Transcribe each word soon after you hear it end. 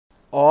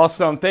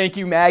Awesome. Thank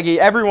you, Maggie.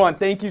 Everyone,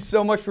 thank you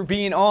so much for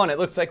being on. It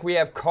looks like we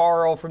have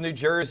Carl from New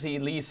Jersey,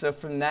 Lisa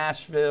from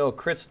Nashville,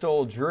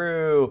 Crystal,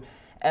 Drew,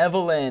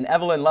 Evelyn.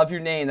 Evelyn, love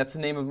your name. That's the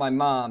name of my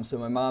mom. So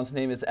my mom's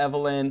name is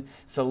Evelyn.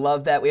 So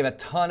love that. We have a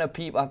ton of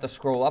people. I have to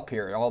scroll up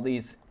here. All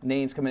these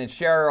names coming in.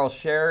 Cheryl,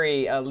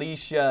 Sherry,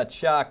 Alicia,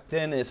 Chuck,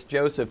 Dennis,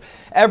 Joseph.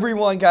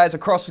 Everyone, guys,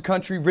 across the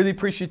country, really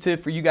appreciative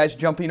for you guys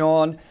jumping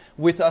on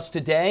with us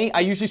today.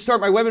 I usually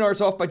start my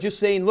webinars off by just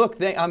saying, look,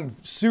 I'm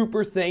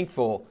super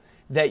thankful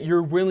that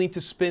you're willing to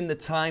spend the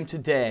time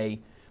today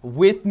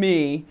with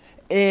me.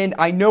 And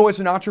I know as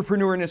an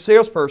entrepreneur and a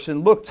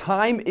salesperson, look,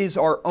 time is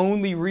our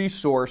only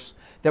resource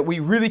that we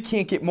really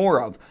can't get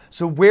more of.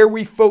 So where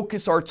we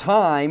focus our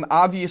time,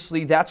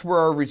 obviously that's where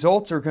our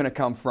results are going to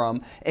come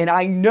from. And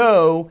I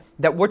know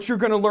that what you're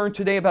going to learn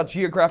today about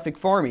geographic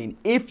farming,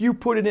 if you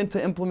put it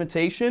into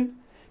implementation,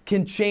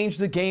 can change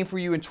the game for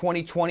you in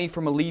 2020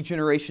 from a lead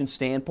generation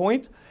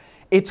standpoint.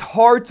 It's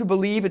hard to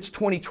believe it's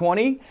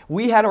 2020.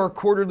 We had our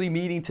quarterly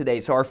meeting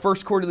today, so our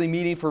first quarterly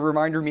meeting for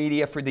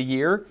ReminderMedia for the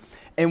year.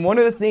 And one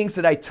of the things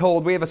that I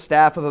told, we have a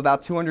staff of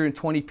about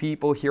 220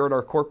 people here at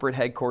our corporate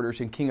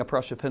headquarters in King of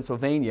Prussia,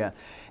 Pennsylvania.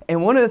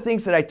 And one of the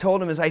things that I told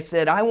them is I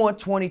said, I want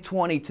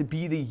 2020 to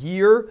be the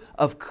year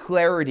of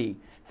clarity.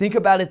 Think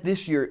about it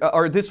this year,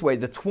 or this way,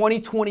 the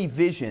 2020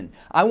 vision.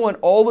 I want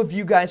all of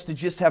you guys to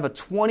just have a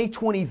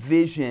 2020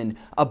 vision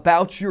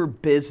about your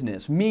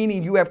business,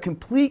 meaning you have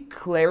complete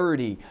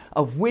clarity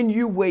of when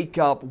you wake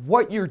up,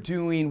 what you're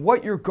doing,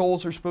 what your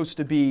goals are supposed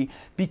to be,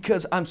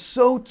 because I'm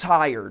so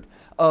tired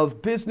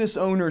of business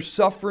owners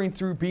suffering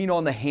through being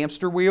on the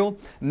hamster wheel.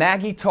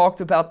 Maggie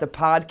talked about the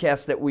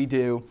podcast that we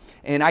do,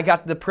 and I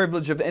got the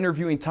privilege of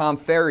interviewing Tom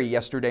Ferry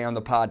yesterday on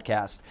the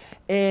podcast.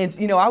 And,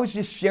 I was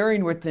just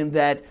sharing with him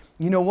that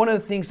one of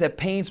the things that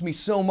pains me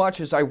so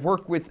much as I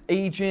work with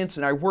agents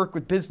and I work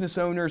with business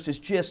owners is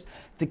just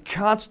the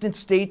constant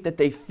state that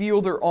they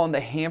feel they're on the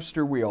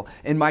hamster wheel.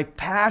 And my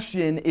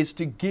passion is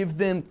to give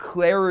them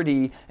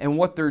clarity in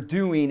what they're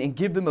doing and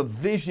give them a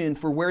vision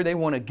for where they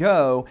want to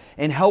go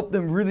and help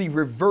them really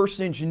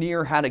reverse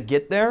engineer how to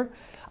get there.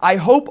 I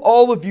hope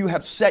all of you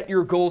have set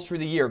your goals for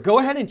the year. Go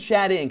ahead and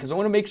chat in because I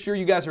want to make sure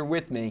you guys are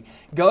with me.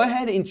 Go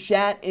ahead and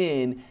chat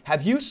in.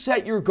 Have you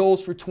set your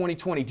goals for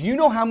 2020? Do you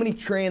know how many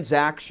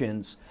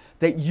transactions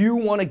that you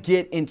want to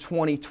get in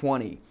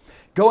 2020?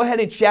 Go ahead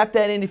and chat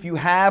that in if you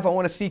have. I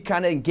want to see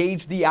kind of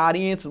engage the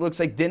audience. It looks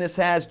like Dennis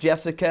has,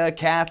 Jessica,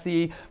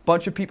 Kathy, a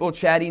bunch of people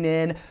chatting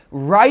in.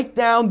 Write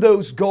down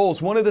those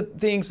goals. One of the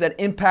things that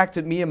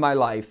impacted me in my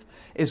life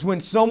is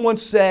when someone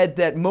said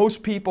that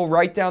most people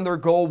write down their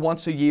goal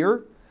once a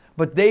year,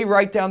 but they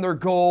write down their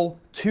goal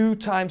 2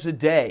 times a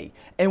day.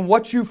 And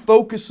what you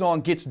focus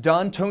on gets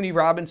done. Tony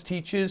Robbins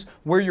teaches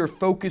where your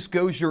focus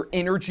goes, your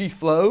energy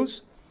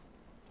flows.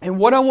 And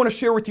what I want to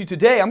share with you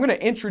today, I'm going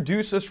to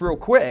introduce us real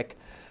quick,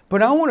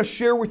 but I want to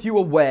share with you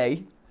a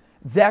way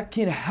that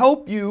can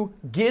help you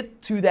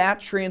get to that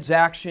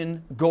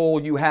transaction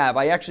goal you have.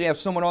 I actually have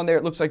someone on there,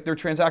 it looks like their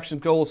transaction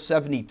goal is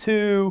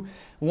 72.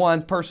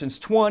 One person's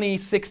 20,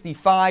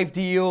 65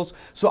 deals.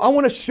 So I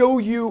want to show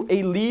you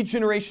a lead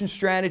generation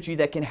strategy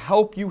that can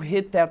help you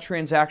hit that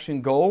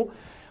transaction goal.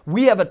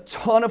 We have a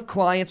ton of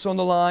clients on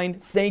the line.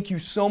 Thank you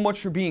so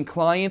much for being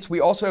clients. We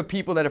also have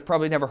people that have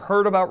probably never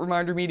heard about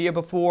ReminderMedia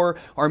before,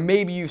 or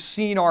maybe you've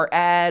seen our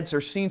ads or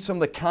seen some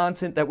of the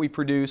content that we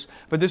produce,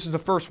 but this is the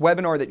first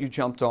webinar that you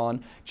jumped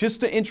on.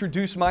 Just to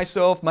introduce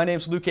myself, my name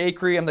is Luke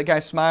Acree. I'm the guy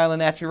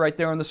smiling at you right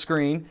there on the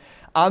screen.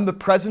 I'm the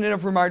president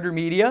of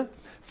ReminderMedia.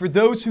 For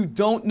those who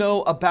don't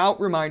know about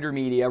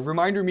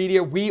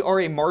ReminderMedia, we are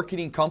a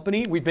marketing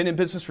company. We've been in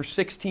business for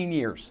 16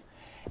 years.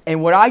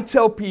 And what I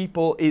tell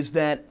people is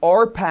that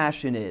our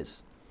passion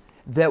is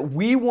that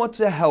we want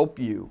to help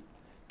you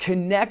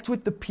connect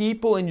with the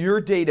people in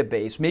your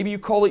database. Maybe you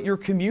call it your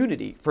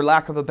community, for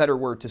lack of a better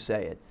word to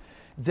say it.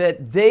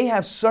 That they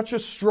have such a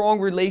strong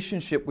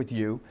relationship with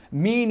you,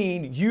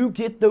 meaning you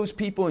get those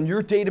people in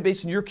your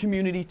database, in your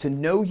community to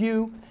know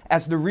you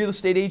as the real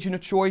estate agent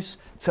of choice,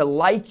 to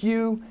like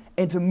you,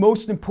 and to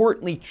most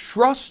importantly,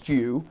 trust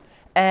you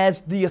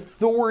as the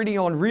authority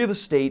on real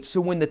estate.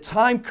 So when the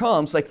time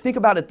comes, like think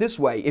about it this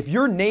way, if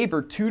your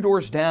neighbor 2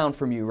 doors down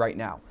from you right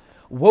now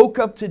woke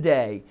up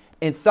today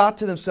and thought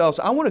to themselves,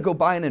 I want to go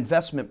buy an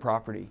investment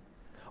property,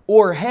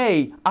 or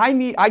hey,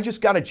 I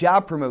just got a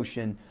job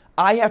promotion,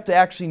 I have to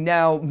actually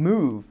now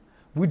move,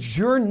 would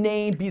your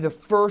name be the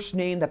first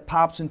name that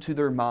pops into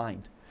their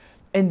mind?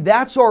 And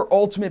that's our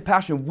ultimate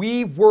passion.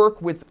 We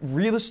work with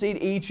real estate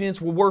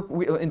agents. In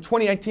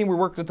 2019, we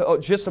worked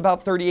with just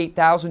about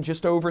 38,000,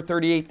 just over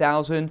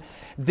 38,000.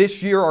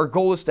 This year, our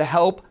goal is to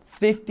help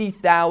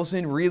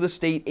 50,000 real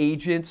estate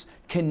agents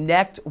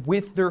connect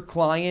with their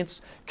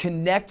clients,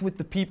 connect with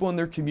the people in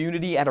their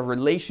community at a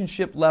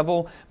relationship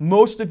level.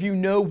 Most of you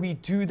know we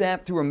do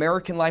that through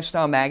American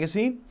Lifestyle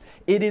Magazine.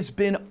 It has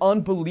been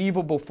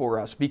unbelievable for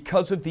us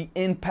because of the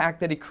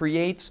impact that it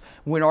creates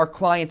when our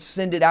clients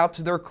send it out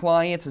to their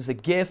clients as a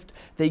gift.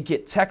 They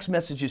get text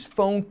messages,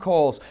 phone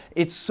calls.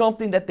 It's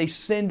something that they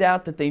send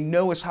out that they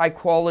know is high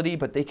quality,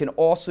 but they can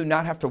also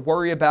not have to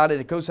worry about it.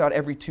 It goes out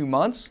every 2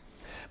 months.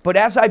 But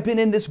as I've been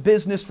in this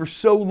business for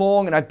so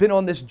long and I've been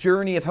on this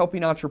journey of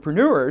helping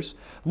entrepreneurs,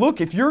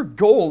 look, if your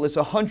goal is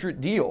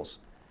 100 deals,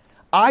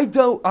 I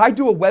do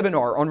a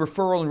webinar on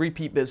referral and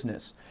repeat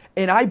business.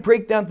 And I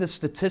break down the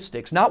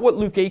statistics, not what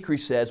Luke Acree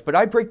says, but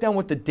I break down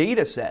what the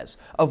data says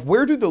of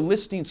where do the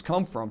listings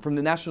come from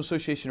the National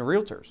Association of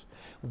Realtors.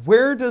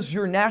 Where does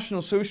your National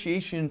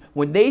Association,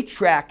 when they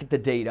track the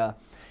data,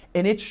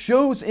 and it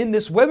shows in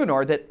this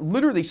webinar that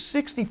literally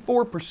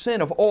 64%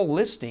 of all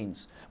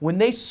listings, when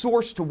they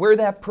source to where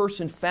that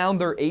person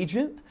found their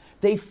agent,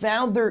 they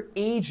found their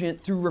agent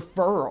through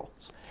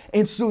referrals.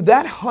 And so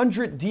that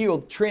 100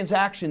 deal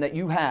transaction that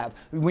you have,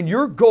 when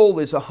your goal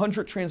is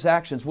 100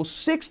 transactions, well,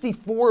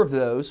 64 of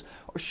those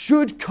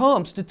should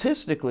come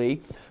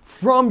statistically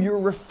from your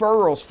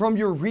referrals, from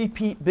your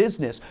repeat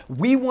business.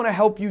 We want to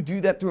help you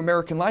do that through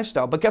American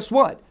Lifestyle. But guess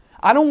what?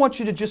 I don't want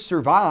you to just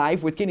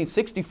survive with getting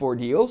 64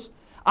 deals.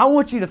 I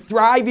want you to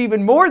thrive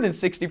even more than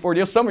 64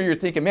 deals. Some of you are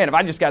thinking, man, if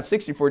I just got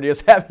 64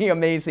 deals, that'd be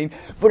amazing.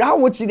 But I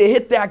want you to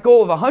hit that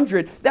goal of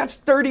 100. That's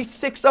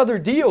 36 other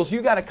deals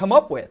you got to come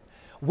up with.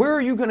 Where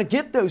are you going to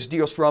get those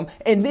deals from?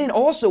 And then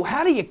also,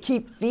 how do you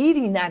keep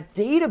feeding that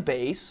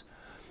database?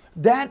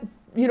 That,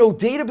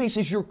 database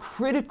is your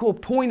critical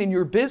point in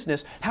your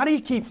business. How do you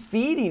keep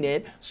feeding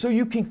it so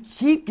you can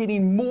keep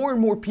getting more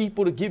and more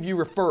people to give you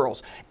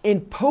referrals?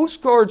 And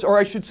postcards, or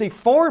I should say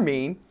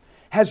farming,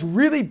 has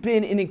really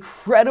been an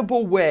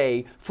incredible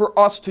way for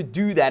us to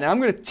do that. And I'm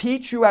going to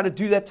teach you how to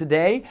do that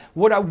today.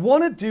 What I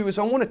want to do is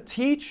I want to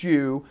teach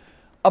you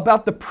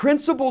about the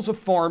principles of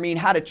farming,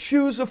 how to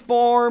choose a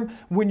farm,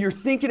 when you're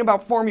thinking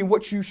about farming,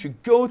 what you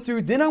should go through.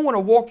 Then I want to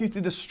walk you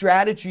through the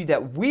strategy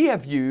that we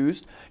have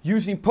used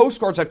using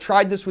postcards. I've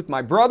tried this with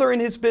my brother in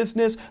his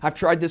business. I've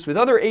tried this with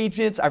other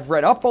agents. I've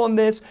read up on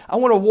this. I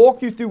want to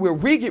walk you through where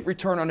we get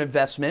return on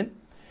investment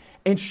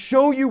and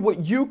show you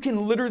what you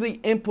can literally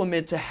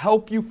implement to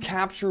help you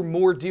capture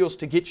more deals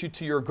to get you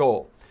to your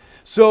goal.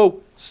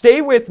 So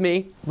stay with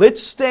me.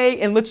 Let's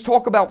stay and let's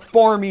talk about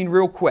farming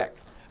real quick.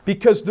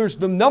 Because there's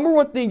the number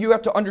one thing you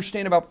have to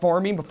understand about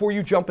farming before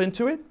you jump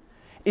into it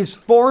is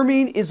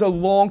farming is a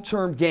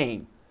long-term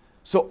game.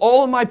 So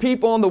all of my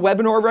people on the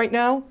webinar right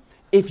now,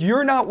 if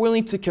you're not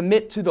willing to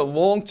commit to the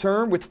long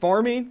term with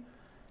farming,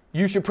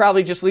 you should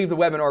probably just leave the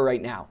webinar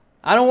right now.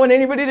 I don't want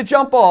anybody to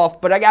jump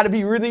off, but I got to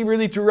be really,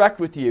 really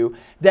direct with you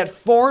that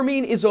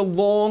farming is a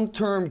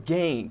long-term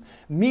game.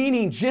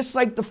 Meaning just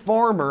like the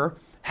farmer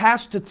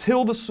has to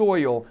till the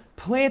soil,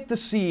 plant the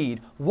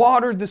seed,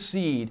 water the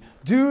seed,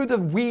 do the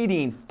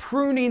weeding,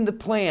 pruning the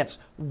plants,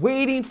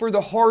 waiting for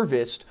the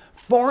harvest.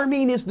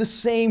 Farming is the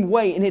same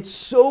way, and it's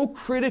so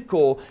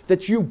critical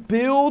that you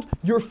build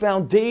your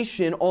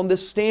foundation on the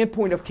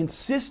standpoint of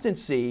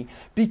consistency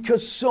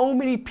because so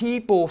many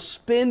people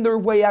spin their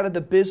way out of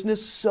the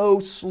business so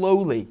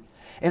slowly.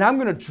 And I'm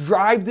going to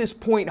drive this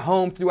point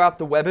home throughout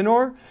the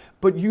webinar,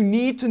 but you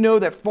need to know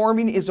that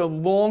farming is a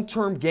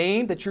long-term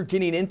game that you're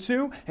getting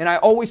into, and I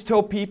always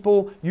tell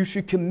people you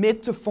should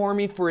commit to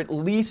farming for at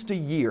least a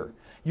year.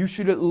 You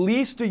should at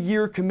least a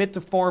year commit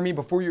to farming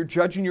before you're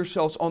judging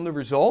yourselves on the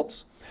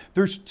results.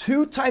 There's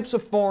two types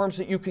of farms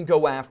that you can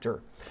go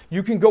after.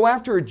 You can go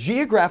after a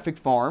geographic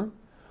farm,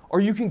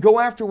 or you can go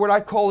after what I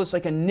call is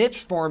like a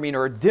niche farming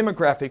or a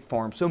demographic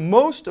farm. So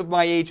most of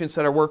my agents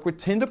that I work with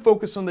tend to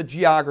focus on the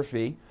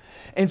geography.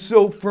 And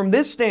so from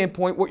this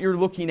standpoint, what you're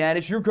looking at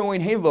is you're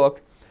going, hey,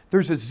 look,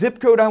 there's a zip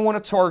code I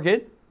want to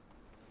target.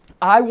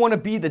 I want to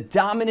be the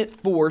dominant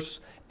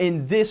force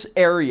in this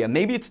area.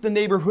 Maybe it's the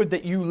neighborhood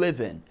that you live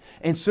in.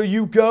 And so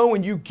you go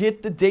and you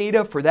get the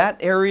data for that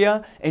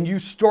area and you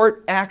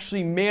start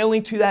actually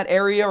mailing to that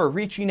area or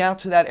reaching out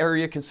to that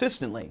area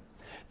consistently.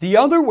 The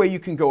other way you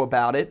can go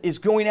about it is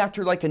going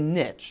after like a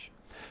niche.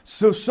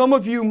 So some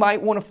of you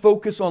might want to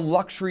focus on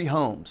luxury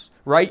homes,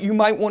 right? You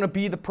might want to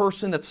be the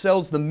person that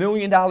sells the $1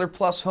 million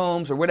plus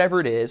homes or whatever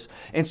it is.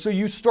 And so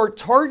you start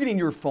targeting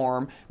your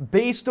farm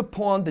based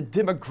upon the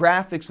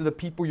demographics of the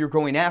people you're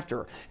going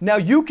after. Now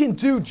you can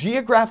do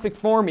geographic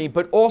farming,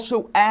 but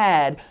also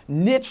add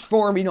niche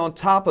farming on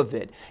top of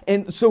it.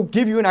 And so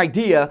give you an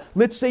idea,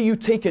 let's say you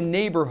take a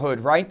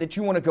neighborhood, right, that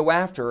you want to go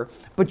after,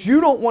 but you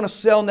don't want to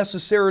sell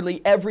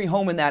necessarily every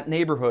home in that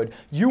neighborhood.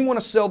 You want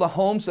to sell the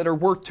homes that are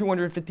worth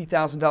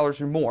 $250,000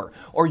 or more.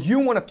 Or you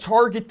want to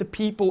target the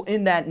people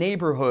in that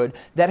neighborhood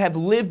that have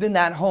lived in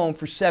that home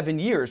for 7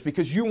 years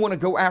because you want to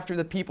go after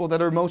the people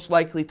that are most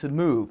likely to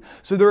move.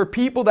 So there are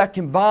people that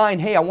combine,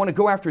 hey, I want to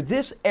go after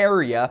this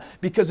area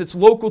because it's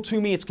local to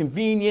me, it's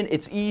convenient,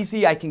 it's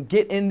easy, I can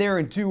get in there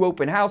and do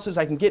open houses,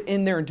 I can get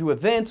in there and do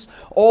events,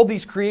 all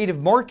these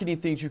creative marketing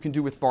things you can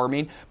do with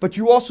farming, but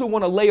you also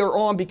want to layer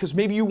on because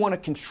maybe you want to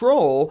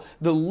control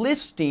the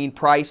listing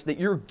price that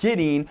you're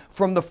getting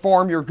from the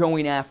farm you're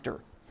going after.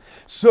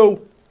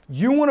 So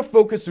you want to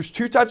focus, there's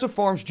two types of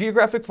farms,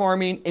 geographic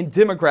farming and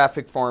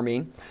demographic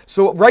farming.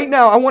 So right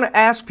now I want to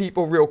ask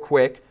people real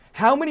quick,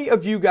 how many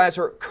of you guys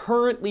are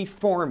currently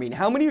farming?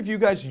 How many of you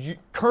guys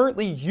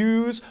currently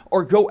use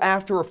or go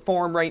after a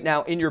farm right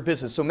now in your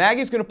business? So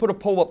Maggie's going to put a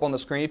poll up on the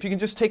screen. If you can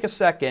just take a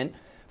second,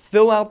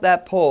 fill out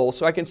that poll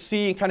so I can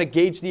see and kind of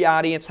gauge the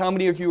audience, how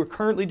many of you are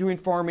currently doing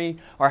farming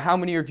or how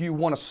many of you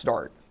want to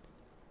start.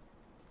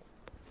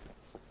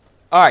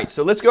 All right,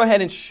 so let's go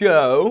ahead and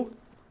show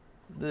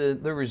the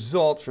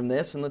results from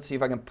this, and let's see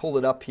if I can pull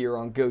it up here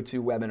on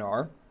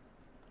GoToWebinar.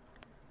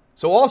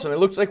 So awesome, it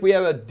looks like we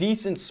have a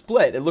decent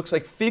split. It looks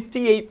like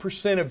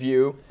 58% of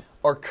you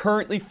are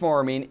currently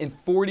farming and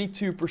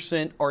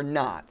 42% are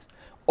not.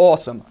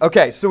 Awesome.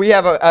 Okay, so we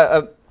have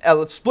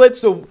a split.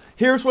 So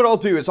here's what I'll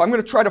do is I'm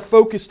going to try to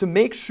focus to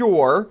make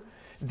sure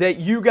that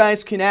you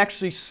guys can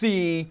actually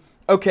see,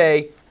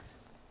 okay,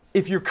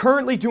 if you're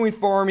currently doing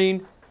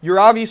farming, you're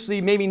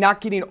obviously maybe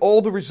not getting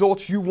all the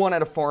results you want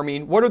out of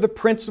farming. What are the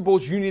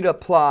principles you need to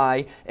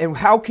apply, and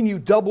how can you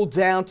double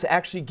down to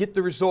actually get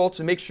the results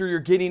and make sure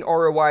you're getting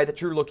ROI that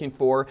you're looking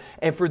for?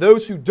 And for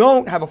those who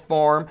don't have a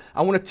farm,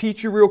 I want to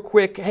teach you real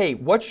quick, hey,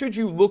 what should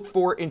you look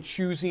for in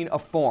choosing a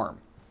farm?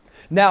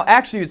 Now,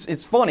 actually,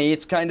 it's funny.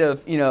 It's kind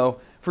of,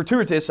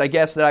 fortuitous, I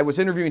guess, that I was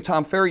interviewing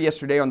Tom Ferry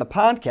yesterday on the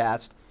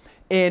podcast,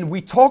 and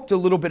we talked a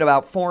little bit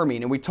about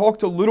farming, and we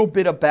talked a little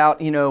bit about,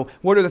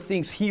 what are the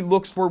things he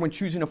looks for when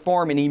choosing a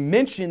farm, and he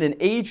mentioned an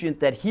agent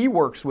that he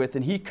works with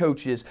and he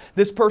coaches.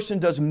 This person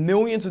does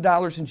millions of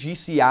dollars in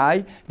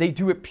GCI. They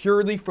do it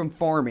purely from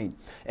farming.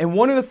 And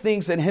one of the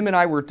things that him and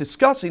I were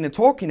discussing and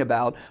talking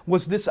about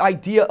was this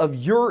idea of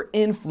your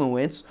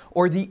influence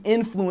or the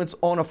influence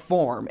on a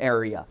farm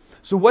area.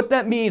 So what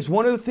that means,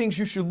 one of the things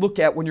you should look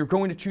at when you're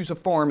going to choose a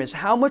farm is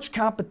how much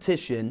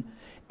competition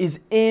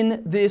is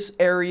in this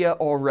area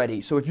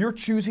already. So if you're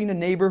choosing a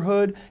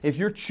neighborhood, if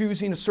you're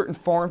choosing a certain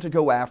farm to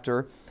go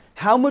after,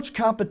 how much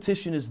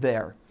competition is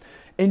there?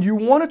 And you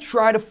want to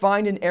try to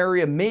find an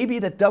area maybe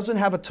that doesn't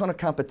have a ton of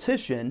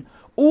competition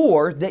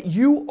or that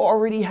you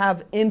already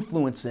have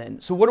influence in.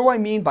 So what do I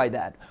mean by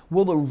that?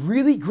 Well, a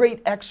really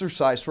great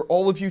exercise for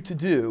all of you to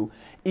do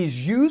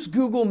is use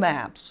Google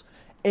Maps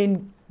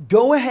and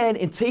go ahead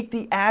and take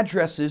the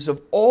addresses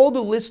of all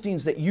the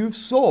listings that you've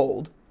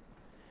sold.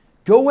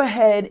 Go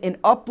ahead and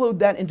upload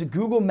that into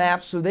Google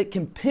Maps so they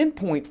can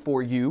pinpoint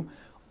for you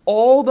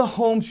all the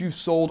homes you've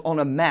sold on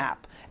a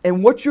map.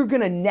 And what you're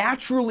going to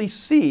naturally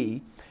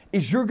see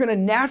is you're going to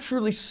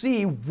naturally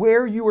see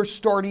where you are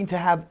starting to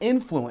have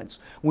influence.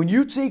 When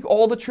you take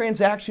all the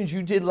transactions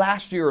you did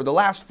last year or the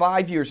last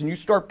 5 years and you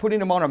start putting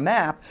them on a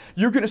map,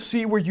 you're going to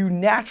see where you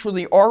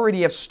naturally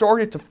already have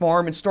started to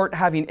farm and start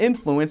having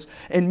influence,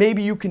 and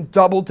maybe you can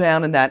double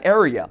down in that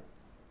area.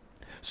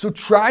 So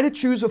try to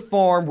choose a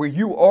farm where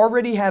you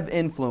already have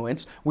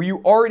influence, where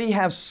you already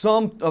have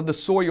some of the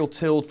soil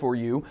tilled for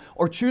you,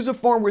 or choose a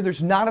farm where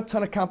there's not a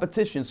ton of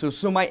competition.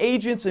 So my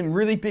agents in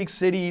really big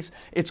cities,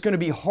 it's going to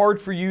be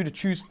hard for you to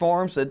choose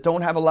farms that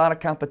don't have a lot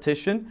of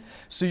competition.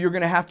 So you're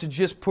going to have to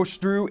just push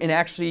through, and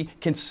actually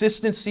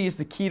consistency is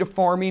the key to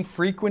farming,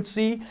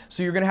 frequency.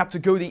 So you're going to have to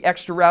go the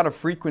extra route of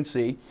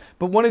frequency.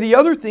 But one of the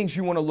other things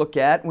you want to look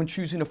at when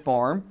choosing a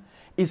farm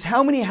is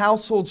how many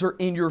households are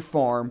in your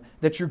farm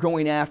that you're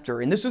going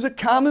after. And this is a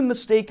common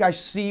mistake I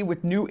see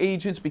with new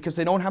agents because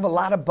they don't have a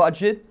lot of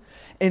budget.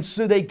 And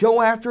so they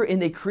go after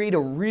and they create a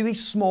really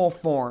small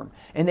farm.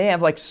 And they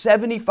have like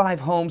 75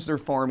 homes they're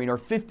farming or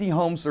 50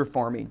 homes they're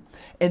farming.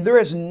 And there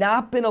has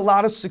not been a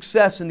lot of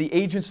success in the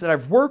agents that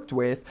I've worked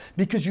with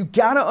because you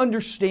got to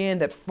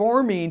understand that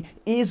farming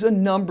is a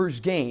numbers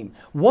game.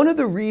 One of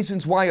the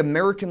reasons why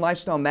American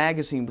Lifestyle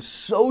Magazine was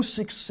so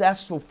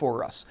successful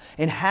for us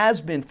and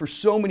has been for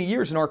so many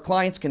years, and our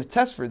clients can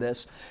attest for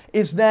this,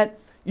 is that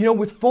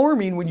with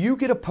farming, when you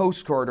get a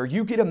postcard or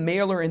you get a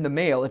mailer in the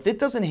mail, if it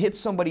doesn't hit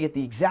somebody at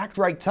the exact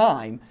right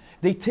time,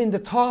 they tend to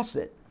toss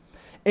it.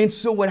 And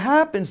so what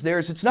happens there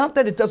is it's not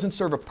that it doesn't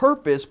serve a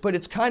purpose, but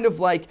it's kind of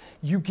like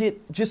you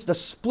get just a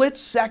split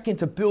second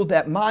to build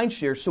that mind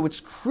share. So it's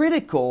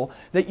critical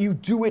that you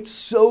do it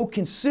so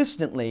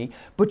consistently,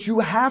 but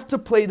you have to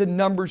play the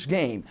numbers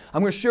game.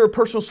 I'm going to share a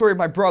personal story of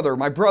my brother.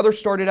 My brother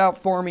started out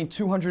farming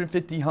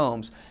 250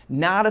 homes.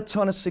 Not a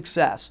ton of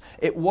success.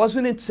 It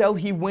wasn't until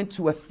he went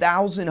to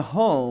 1,000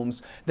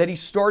 homes that he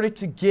started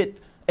to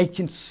get a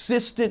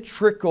consistent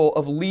trickle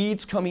of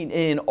leads coming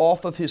in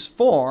off of his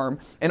farm,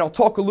 and I'll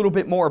talk a little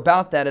bit more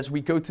about that as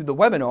we go through the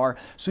webinar.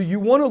 So you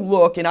want to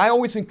look, and I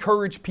always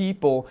encourage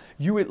people,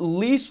 you at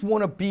least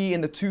want to be in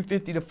the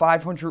 250 to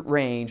 500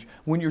 range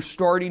when you're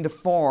starting to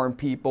farm,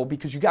 people,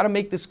 because you got to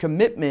make this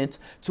commitment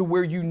to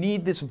where you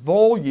need this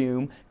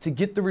volume to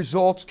get the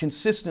results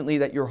consistently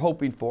that you're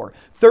hoping for.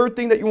 Third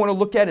thing that you want to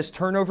look at is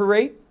turnover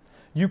rate.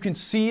 You can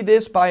see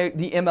this by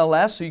the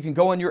MLS, so you can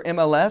go on your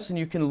MLS and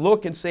you can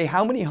look and say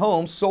how many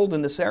homes sold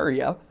in this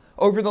area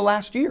over the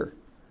last year.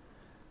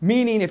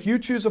 Meaning if you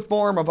choose a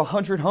farm of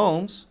 100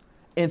 homes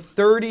and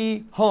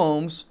 30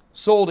 homes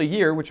sold a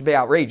year, which would be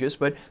outrageous,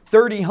 but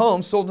 30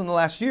 homes sold in the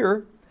last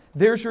year,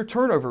 there's your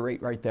turnover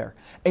rate right there.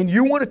 And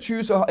you want to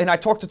choose, and I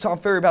talked to Tom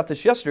Ferry about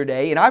this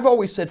yesterday, and I've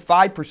always said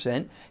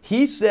 5%.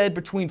 He said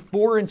between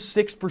 4 and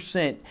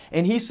 6%.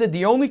 And he said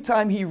the only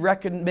time he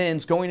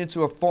recommends going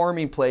into a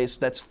farming place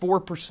that's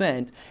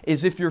 4%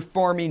 is if you're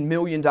farming $1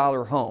 million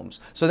homes.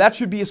 So that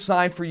should be a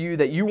sign for you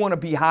that you want to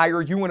be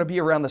higher. You want to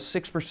be around the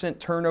 6%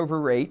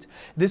 turnover rate.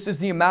 This is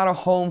the amount of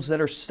homes that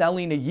are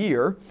selling a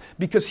year.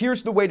 Because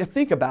here's the way to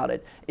think about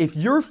it. If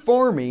you're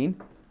farming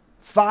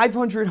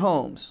 500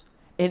 homes,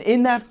 and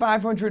in that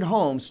 500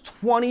 homes,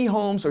 20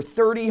 homes or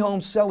 30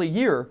 homes sell a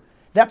year,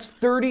 that's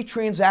 30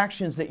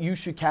 transactions that you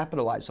should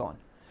capitalize on.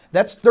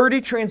 That's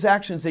 30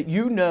 transactions that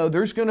you know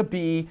there's going to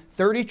be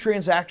 30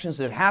 transactions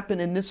that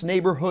happen in this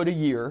neighborhood a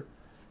year.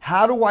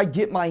 How do I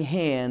get my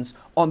hands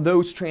on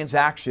those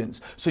transactions?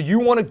 So you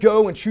want to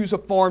go and choose a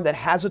farm that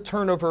has a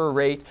turnover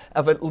rate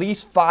of at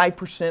least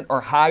 5%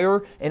 or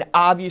higher, and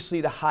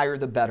obviously the higher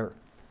the better.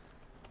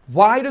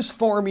 Why does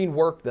farming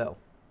work though?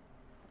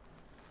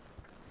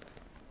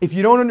 If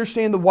you don't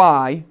understand the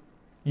why,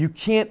 you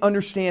can't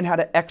understand how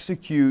to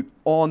execute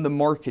on the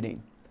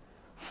marketing.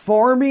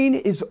 Farming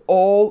is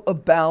all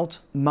about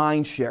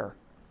mind share.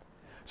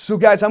 So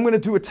guys, I'm going to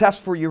do a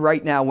test for you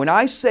right now. When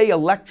I say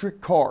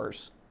electric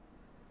cars,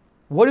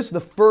 what is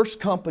the first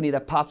company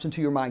that pops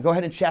into your mind? Go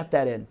ahead and chat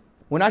that in.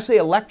 When I say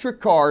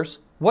electric cars,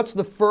 what's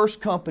the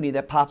first company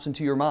that pops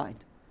into your mind?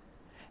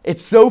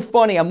 It's so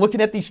funny. I'm looking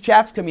at these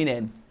chats coming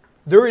in.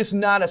 There is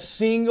not a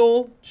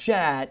single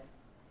chat.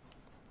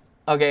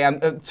 Okay,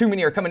 too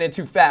many are coming in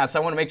too fast. I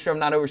want to make sure I'm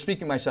not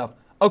overspeaking myself.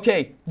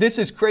 Okay, this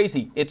is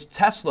crazy. It's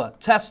Tesla,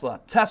 Tesla,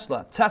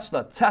 Tesla,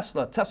 Tesla,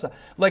 Tesla, Tesla.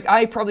 Like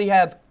I probably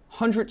have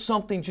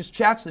 100-something just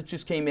chats that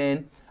just came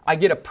in. I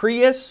get a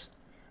Prius.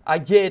 I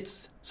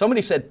get,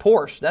 somebody said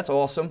Porsche. That's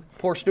awesome.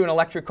 Porsche doing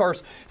electric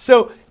cars.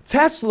 So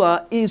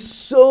Tesla is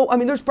so, I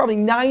mean, there's probably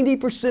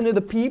 90% of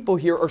the people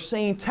here are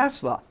saying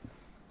Tesla.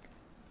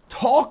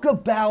 Talk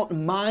about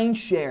mind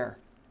share.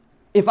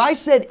 If I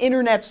said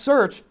internet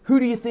search, who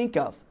do you think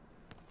of?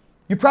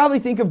 You probably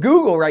think of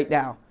Google right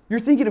now.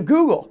 You're thinking of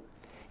Google.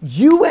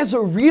 You as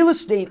a real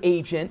estate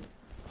agent,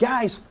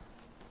 guys,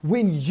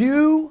 when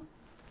you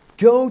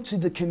go to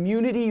the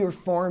community you're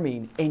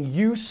farming and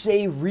you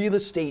say real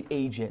estate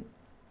agent,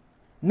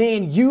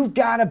 man, you've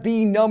got to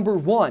be number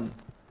one.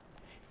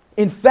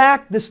 In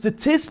fact, the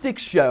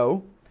statistics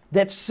show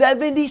that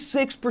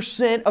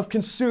 76% of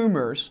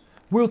consumers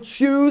will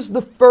choose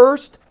the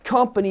first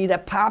company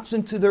that pops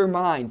into their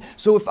mind.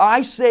 So if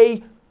I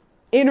say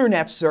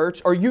internet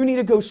search, or you need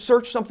to go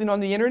search something on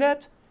the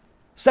internet,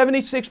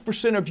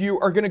 76% of you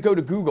are going to go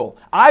to Google.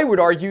 I would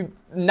argue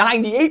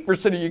 98%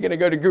 of you are going to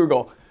go to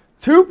Google.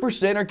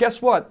 2% are,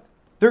 guess what?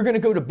 They're going to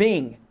go to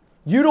Bing.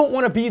 You don't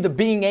want to be the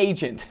Bing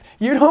agent.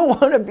 You don't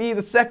want to be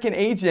the second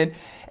agent.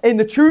 And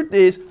the truth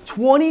is,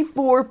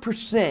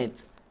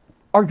 24%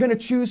 are going to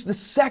choose the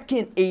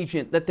second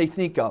agent that they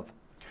think of.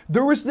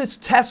 There was this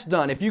test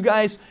done. If you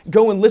guys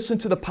go and listen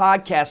to the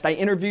podcast, I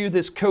interviewed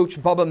this coach,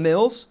 Bubba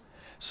Mills.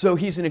 So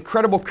he's an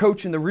incredible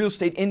coach in the real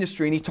estate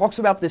industry, and he talks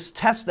about this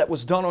test that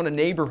was done on a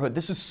neighborhood.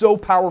 This is so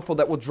powerful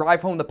that will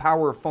drive home the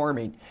power of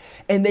farming.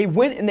 And they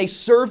went and they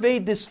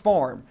surveyed this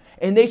farm,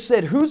 and they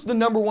said, who's the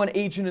number one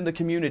agent in the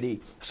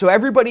community? So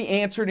everybody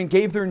answered and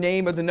gave their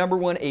name of the number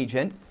one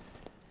agent.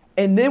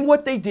 And then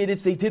what they did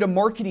is they did a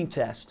marketing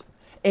test,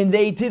 and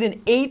they did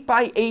an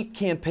 8x8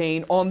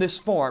 campaign on this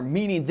farm,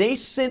 meaning they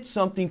sent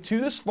something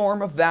to this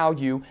farm of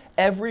value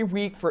every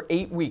week for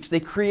 8 weeks. They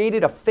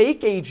created a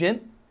fake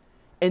agent,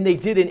 and they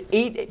did an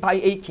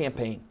 8x8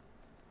 campaign.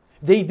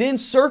 They then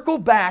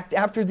circled back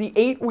after the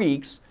 8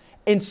 weeks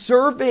and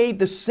surveyed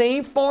the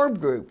same farm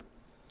group.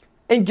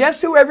 And guess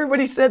who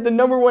everybody said the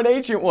number one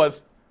agent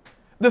was?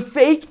 The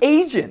fake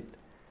agent.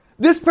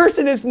 This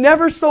person has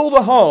never sold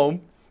a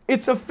home.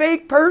 It's a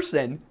fake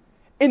person.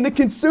 And the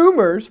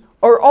consumers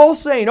are all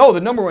saying, oh,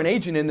 the number one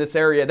agent in this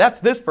area, that's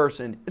this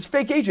person. It's a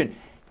fake agent.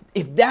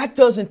 If that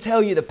doesn't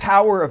tell you the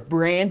power of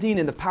branding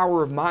and the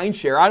power of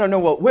mindshare, I don't know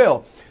what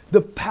will.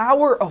 The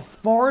power of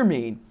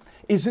farming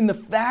is in the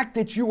fact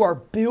that you are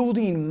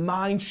building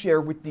mind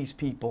share with these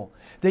people,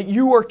 that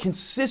you are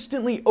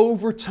consistently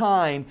over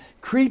time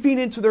creeping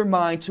into their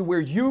mind to where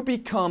you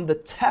become the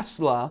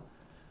Tesla,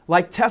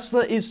 like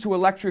Tesla is to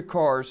electric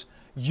cars.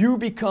 You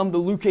become the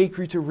Luke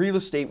Acree to real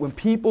estate. When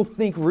people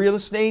think real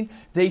estate,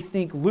 they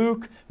think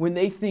Luke. When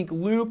they think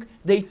Luke,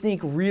 they think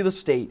real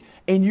estate.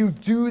 And you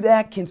do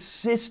that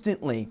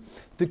consistently.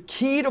 The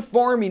key to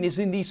farming is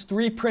in these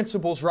 3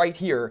 principles right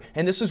here.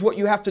 And this is what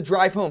you have to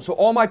drive home. So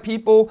all my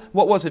people,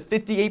 what was it,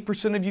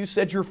 58% of you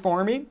said you're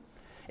farming?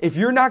 If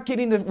you're not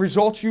getting the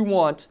results you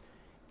want,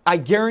 I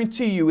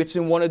guarantee you it's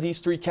in one of these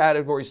 3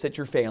 categories that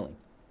you're failing.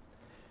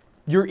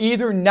 You're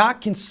either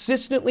not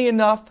consistently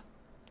enough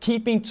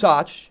keeping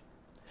touch.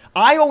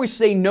 I always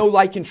say know,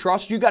 like, and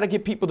trust. You got to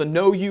get people to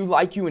know you,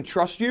 like you, and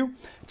trust you.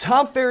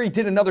 Tom Ferry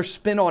did another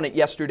spin on it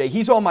yesterday.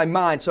 He's on my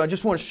mind, so I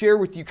just want to share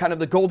with you kind of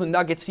the golden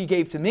nuggets he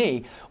gave to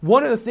me.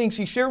 One of the things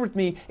he shared with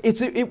me,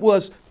 it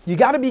was you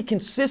got to be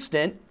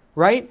consistent,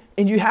 right?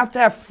 And you have to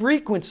have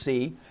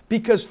frequency,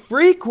 because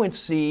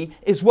frequency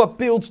is what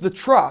builds the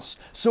trust.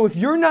 So if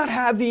you're not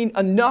having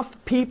enough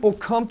people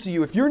come to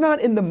you, if you're not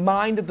in the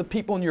mind of the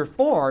people in your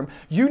farm,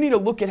 you need to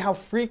look at how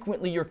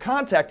frequently you're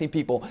contacting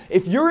people.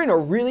 If you're in a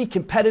really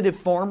competitive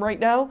farm right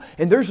now,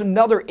 and there's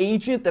another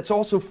agent that's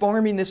also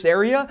farming this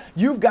area,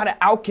 you've got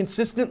to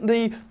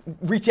consistently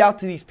reach out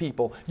to these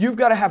people. You've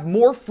got to have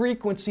more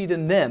frequency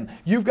than them.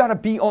 You've got to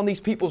be on these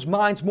people's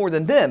minds more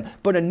than them.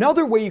 But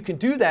another way you can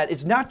do that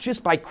is not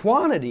just by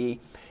quantity,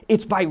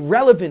 it's by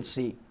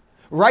relevancy.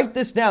 Write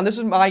this down. This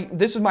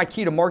is my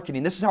key to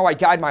marketing. This is how I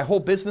guide my whole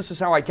business. This is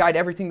how I guide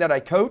everything that I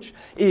coach.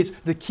 Is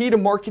the key to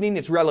marketing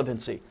is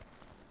relevancy.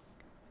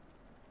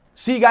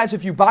 See, guys,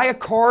 if you buy a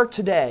car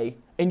today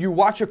and you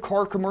watch a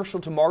car commercial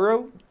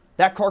tomorrow,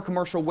 that car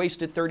commercial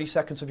wasted 30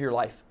 seconds of your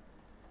life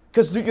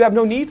because you have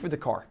no need for the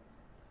car.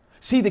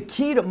 See, the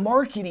key to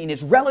marketing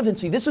is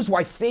relevancy. This is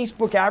why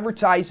Facebook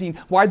advertising,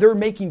 why they're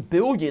making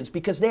billions,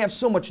 because they have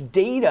so much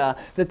data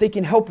that they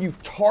can help you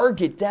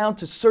target down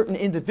to certain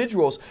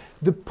individuals.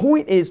 The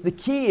point is, the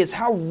key is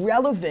how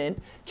relevant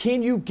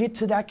can you get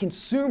to that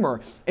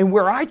consumer? And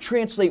where I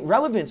translate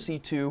relevancy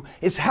to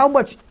is how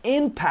much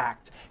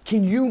impact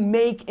can you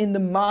make in the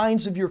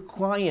minds of your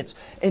clients?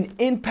 And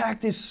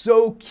impact is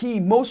so key.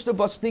 Most of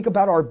us think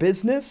about our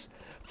business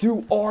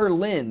through our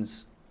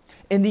lens.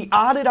 And the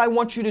audit I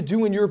want you to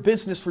do in your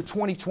business for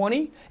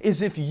 2020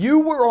 is if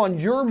you were on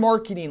your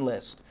marketing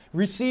list,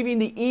 receiving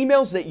the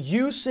emails that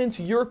you send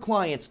to your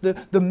clients, the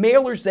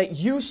mailers that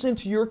you send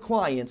to your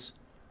clients,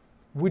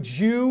 would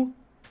you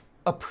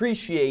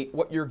appreciate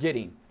what you're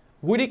getting?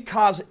 Would it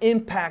cause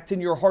impact in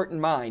your heart and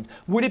mind?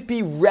 Would it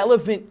be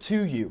relevant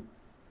to you?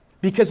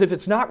 Because if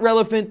it's not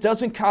relevant,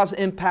 doesn't cause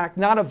impact,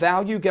 not a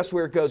value, guess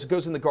where it goes? It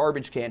goes in the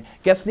garbage can.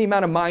 Guess the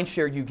amount of mind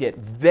share you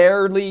get?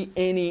 Barely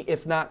any,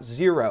 if not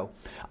zero.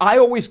 I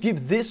always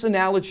give this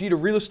analogy to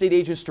real estate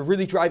agents to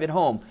really drive it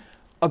home.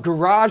 A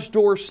garage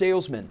door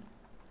salesman.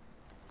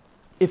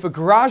 If a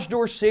garage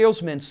door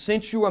salesman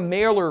sent you a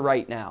mailer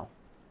right now,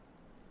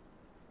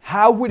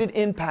 how would it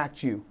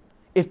impact you?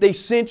 If they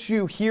sent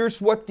you,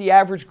 here's what the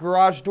average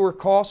garage door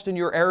cost in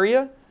your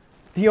area,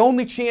 the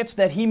only chance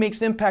that he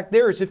makes impact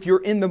there is if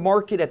you're in the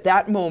market at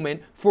that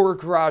moment for a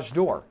garage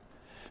door.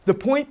 The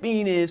point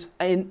being is,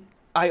 and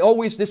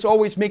this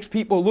always makes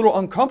people a little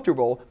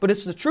uncomfortable, but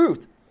it's the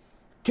truth.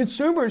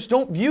 Consumers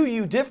don't view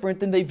you different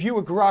than they view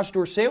a garage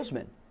door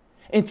salesman.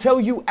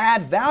 Until you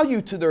add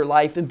value to their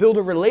life and build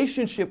a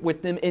relationship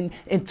with them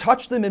and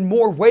touch them in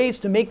more ways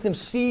to make them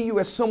see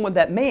you as someone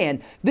that,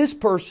 man, this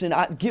person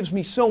gives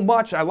me so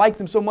much, I like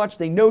them so much,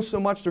 they know so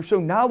much, they're so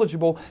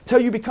knowledgeable,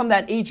 till you become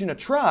that agent of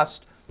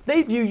trust.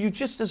 They view you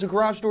just as a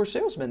garage door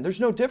salesman. There's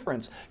no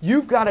difference.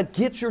 You've got to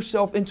get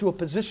yourself into a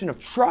position of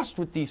trust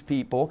with these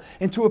people,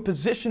 into a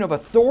position of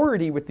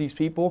authority with these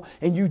people,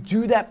 and you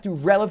do that through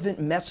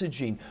relevant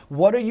messaging.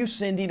 What are you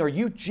sending? Are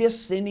you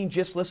just sending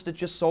just listed,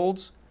 just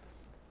solds?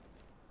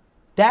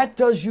 That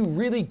does you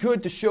really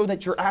good to show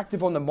that you're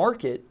active on the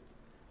market,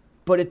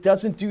 but it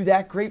doesn't do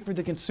that great for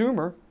the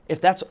consumer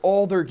if that's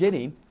all they're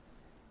getting.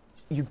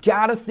 You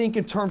got to think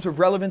in terms of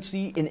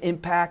relevancy and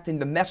impact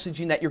and the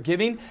messaging that you're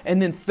giving.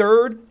 And then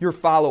third, your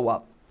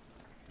follow-up.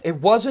 It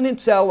wasn't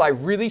until I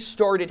really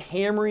started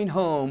hammering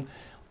home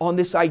on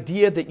this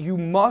idea that you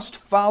must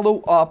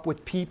follow up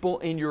with people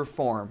in your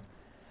farm.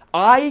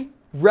 I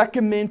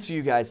recommend to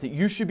you guys that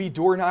you should be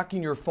door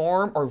knocking your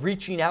farm or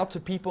reaching out to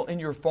people in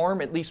your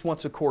farm at least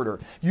once a quarter.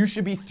 You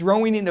should be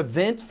throwing an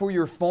event for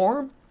your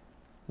farm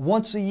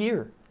once a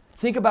year.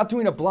 Think about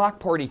doing a block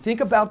party.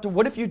 Think about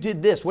what if you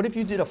did this? What if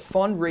you did a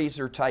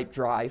fundraiser type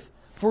drive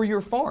for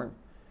your farm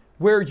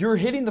where you're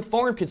hitting the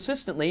farm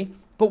consistently,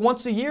 but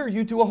once a year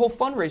you do a whole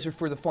fundraiser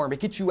for the farm.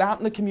 It gets you out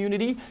in the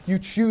community. You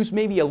choose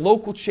maybe a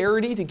local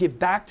charity to give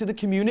back to the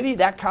community.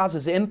 That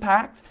causes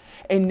impact.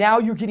 And now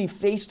you're getting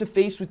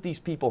face-to-face with these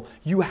people.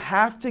 You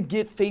have to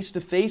get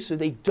face-to-face so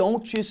they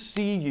don't just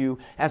see you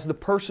as the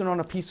person on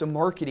a piece of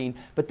marketing,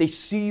 but they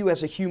see you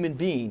as a human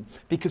being.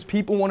 Because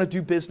people want to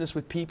do business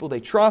with people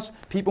they trust.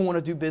 People want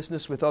to do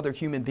business with other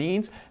human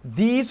beings.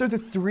 These are the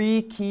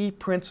three key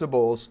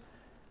principles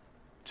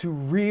to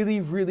really,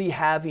 really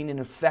having an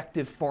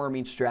effective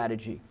farming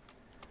strategy.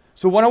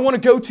 So what I want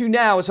to go to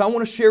now is I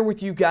want to share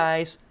with you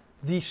guys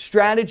the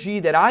strategy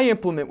that I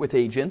implement with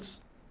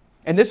agents.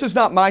 And this is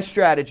not my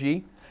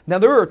strategy. Now,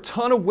 there are a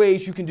ton of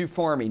ways you can do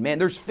farming. Man,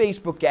 there's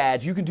Facebook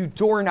ads. You can do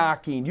door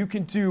knocking. You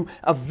can do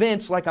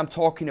events like I'm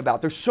talking about.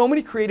 There's so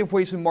many creative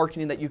ways of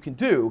marketing that you can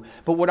do.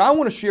 But what I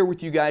want to share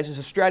with you guys is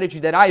a strategy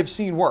that I have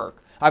seen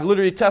work. I've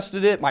literally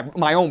tested it.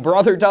 My own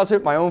brother does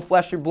it, my own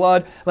flesh and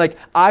blood. Like,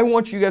 I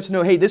want you guys to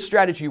know, hey, this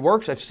strategy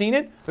works. I've seen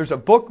it. There's a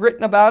book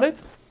written about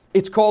it.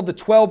 It's called the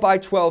 12 by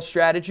 12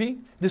 strategy.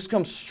 This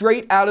comes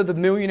straight out of the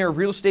Millionaire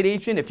Real Estate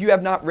Agent. If you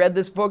have not read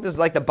this book, this is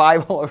like the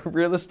Bible of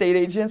real estate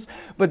agents.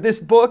 But this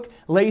book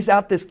lays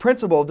out this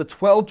principle of the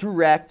 12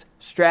 direct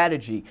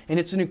strategy. And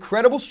it's an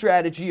incredible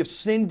strategy of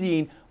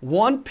sending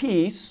one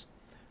piece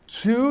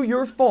to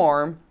your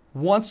farm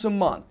once a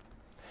month.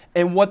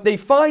 And what they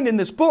find in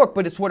this book,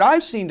 but it's what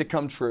I've seen to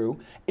come true,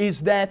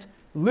 is that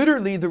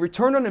literally the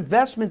return on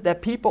investment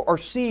that people are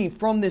seeing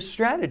from this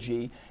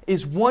strategy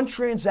is 1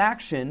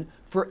 transaction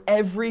for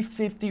every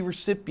 50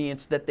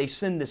 recipients that they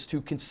send this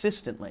to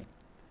consistently.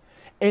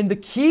 And the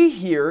key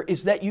here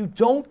is that you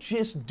don't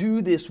just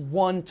do this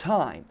one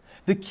time.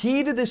 The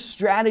key to this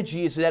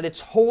strategy is that it's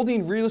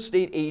holding real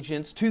estate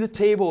agents to the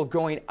table of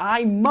going,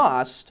 I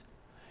must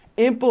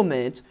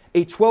implement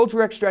a 12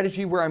 direct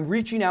strategy where I'm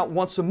reaching out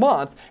once a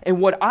month.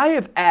 And what I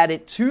have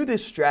added to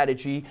this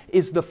strategy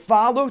is the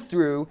follow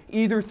through,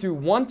 either through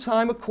 1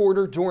 time a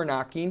quarter door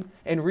knocking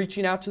and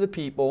reaching out to the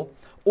people,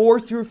 or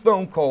through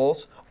phone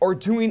calls, or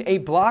doing a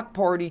block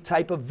party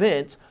type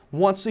event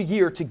once a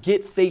year to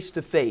get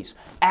face-to-face.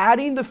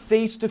 Adding the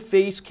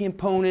face-to-face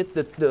component,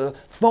 the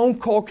phone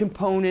call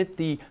component,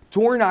 the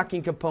door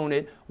knocking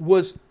component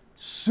was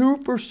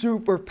super,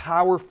 super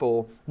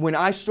powerful when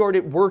I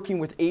started working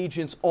with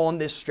agents on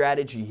this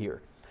strategy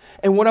here.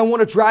 And what I want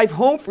to drive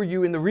home for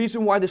you, and the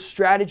reason why this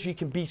strategy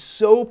can be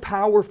so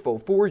powerful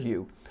for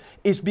you,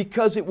 is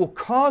because it will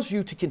cause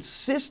you to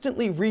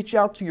consistently reach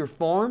out to your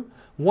farm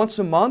once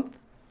a month,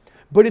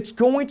 but it's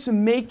going to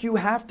make you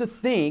have to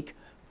think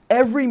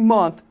every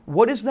month,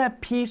 what is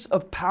that piece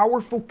of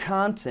powerful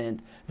content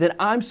that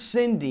I'm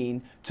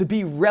sending to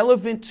be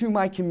relevant to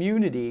my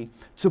community,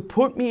 to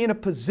put me in a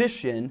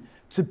position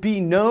to be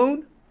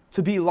known,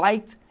 to be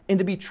liked, and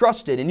to be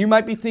trusted. And you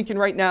might be thinking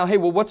right now, hey,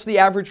 well, what's the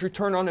average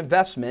return on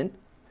investment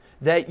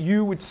that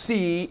you would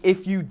see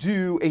if you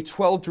do a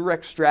 12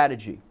 direct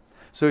strategy?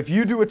 So if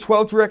you do a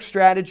 12 direct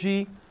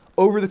strategy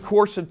over the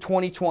course of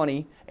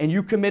 2020 and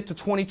you commit to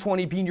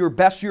 2020 being your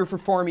best year for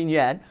farming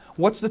yet,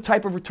 what's the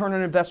type of return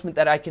on investment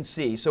that I can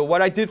see? So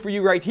what I did for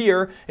you right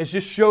here is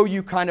just show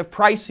you kind of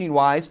pricing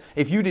wise,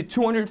 if you did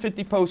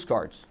 250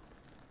 postcards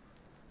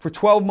for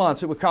 12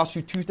 months, it would cost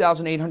you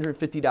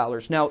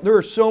 $2,850. Now, there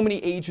are so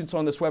many agents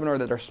on this webinar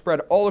that are spread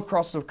all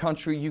across the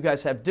country. You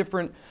guys have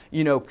different,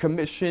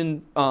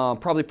 commission,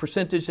 probably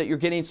percentage that you're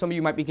getting. Some of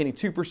you might be getting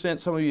 2%,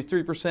 some of you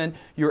 3%.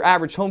 Your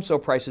average home sale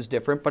price is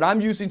different, but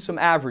I'm using some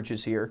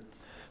averages here.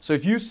 So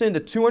if you send to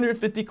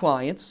 250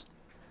 clients,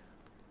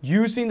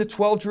 using the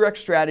 12 direct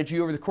strategy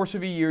over the course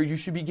of a year, you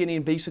should be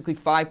getting basically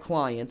 5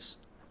 clients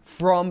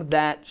from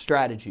that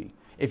strategy.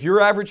 If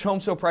your average home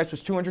sale price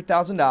was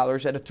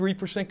 $200,000 at a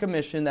 3%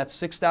 commission, that's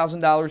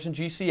 $6,000 in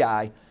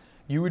GCI,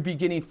 you would be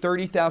getting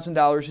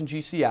 $30,000 in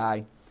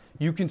GCI.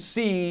 You can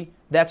see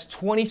that's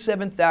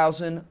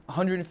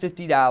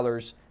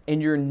 $27,150 in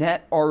your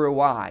net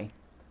ROI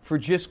for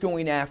just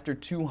going after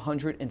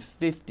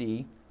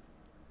 250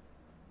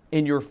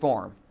 in your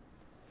farm.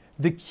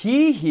 The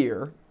key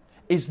here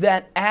is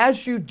that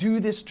as you do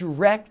this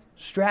direct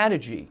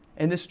strategy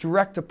and this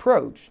direct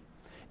approach,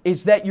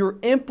 is that you're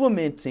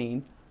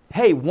implementing,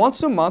 hey,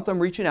 once a month I'm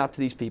reaching out to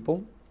these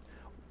people.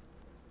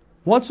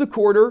 Once a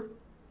quarter,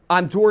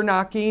 I'm door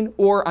knocking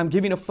or I'm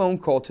giving a phone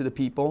call to the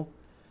people.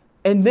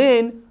 And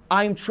then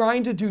I'm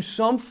trying to do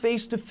some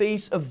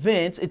face-to-face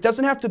events. It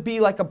doesn't have to be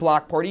like a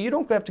block party. You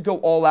don't have to go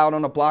all out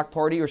on a block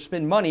party or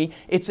spend money.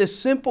 It's as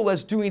simple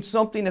as doing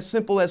something as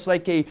simple as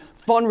like a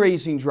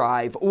fundraising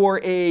drive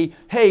or a,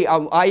 hey,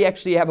 I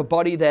actually have a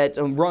buddy that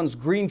runs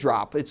Green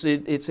Drop. It's a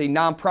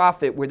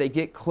nonprofit where they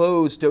get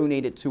clothes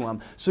donated to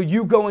them. So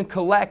you go and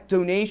collect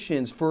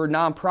donations for a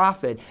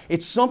nonprofit.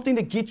 It's something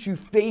to get you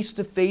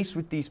face-to-face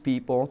with these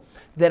people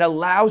that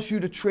allows you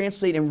to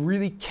translate and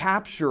really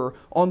capture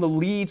on the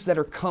leads that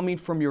are coming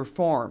from your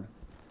farm.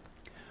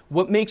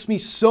 What makes me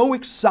so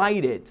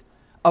excited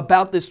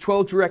about this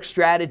 12 direct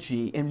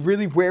strategy and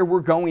really where we're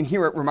going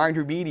here at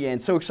ReminderMedia,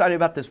 and so excited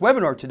about this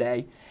webinar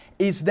today,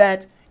 is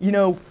that,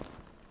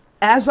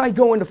 as I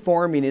go into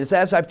farming, as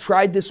I've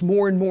tried this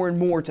more and more and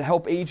more to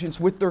help agents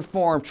with their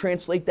farm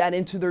translate that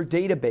into their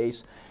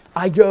database,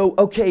 I go,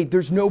 okay,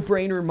 there's no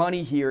brainer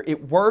money here.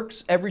 It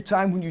works every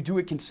time when you do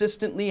it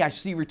consistently. I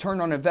see return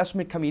on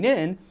investment coming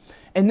in.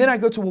 And then I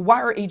go to, well,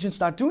 why are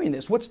agents not doing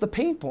this? What's the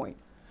pain point?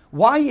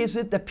 Why is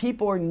it that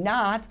people are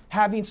not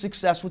having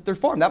success with their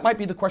farm? That might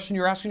be the question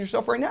you're asking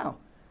yourself right now.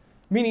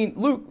 Meaning,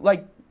 Luke,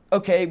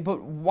 okay,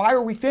 but why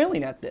are we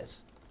failing at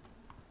this?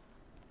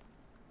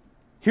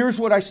 Here's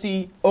what I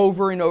see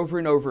over and over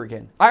and over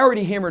again. I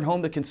already hammered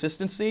home the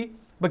consistency,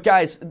 but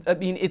guys,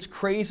 it's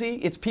crazy.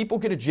 It's people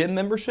get a gym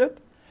membership.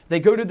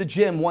 They go to the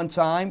gym one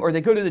time, or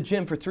they go to the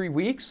gym for 3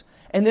 weeks,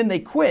 and then they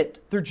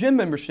quit their gym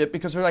membership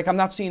because they're like, I'm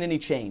not seeing any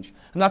change.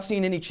 I'm not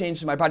seeing any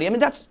change in my body.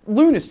 That's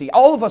lunacy.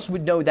 All of us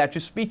would know that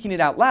just speaking it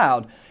out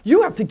loud.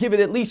 You have to give it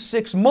at least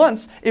 6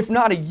 months, if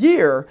not a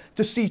year,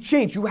 to see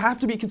change. You have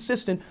to be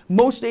consistent.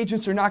 Most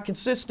agents are not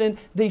consistent.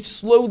 They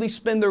slowly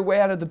spend their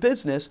way out of the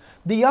business.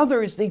 The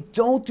other is they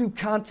don't do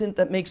content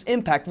that makes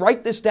impact.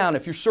 Write this down.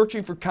 If you're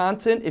searching for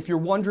content, if you're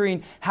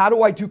wondering, how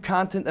do I do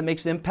content that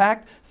makes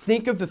impact?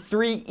 Think of the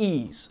 3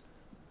 E's.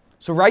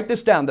 So write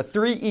this down, the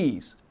 3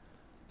 E's.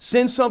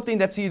 Send something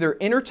that's either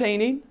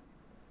entertaining,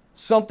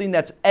 something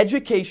that's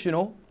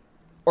educational,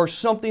 or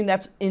something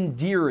that's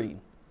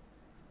endearing.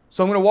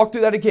 So I'm going to walk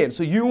through that again.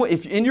 So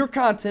if in your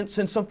content,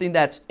 send something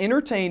that's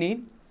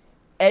entertaining,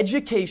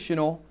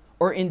 educational,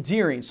 or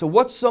endearing. So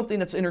what's something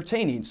that's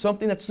entertaining?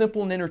 Something that's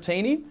simple and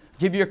entertaining? I'll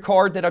give you a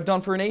card that I've done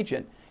for an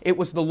agent. It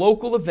was the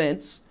local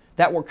events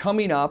that were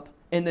coming up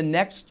in the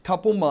next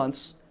couple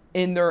months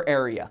in their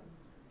area.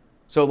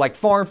 So like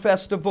farm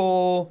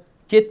festival,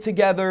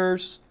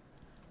 get-togethers,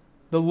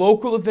 the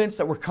local events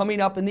that were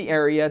coming up in the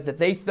area that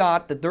they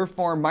thought that their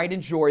farm might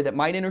enjoy, that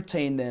might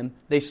entertain them,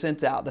 they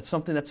sent out. That's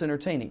something that's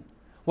entertaining.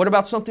 What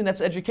about something that's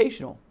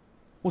educational?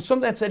 Well,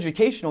 something that's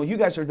educational, you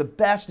guys are the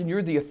best and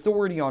you're the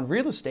authority on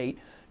real estate.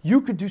 You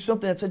could do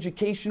something that's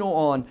educational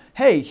on,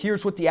 hey,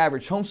 here's what the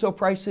average home sale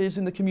price is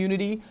in the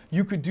community.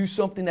 You could do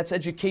something that's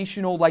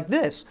educational like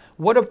this.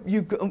 What if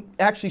you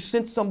actually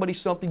sent somebody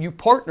something, you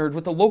partnered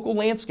with a local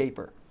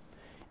landscaper,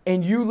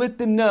 and you let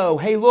them know,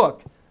 hey,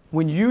 look,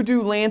 when you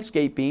do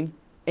landscaping,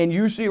 and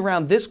usually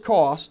around this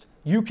cost,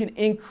 you can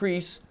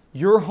increase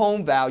your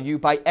home value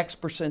by X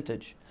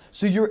percentage.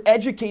 So you're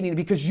educating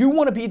because you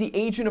want to be the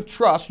agent of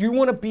trust. You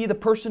want to be the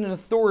person in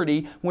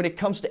authority when it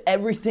comes to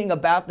everything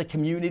about the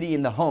community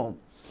and the home.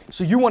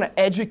 So you want to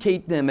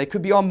educate them. It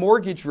could be on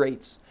mortgage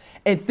rates.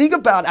 And think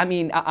about, I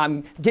mean,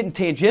 I'm getting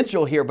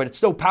tangential here, but it's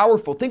so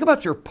powerful. Think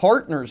about your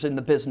partners in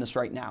the business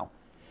right now.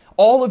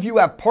 All of you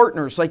have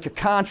partners like a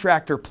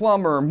contractor,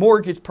 plumber,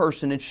 mortgage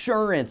person,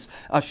 insurance,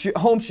 a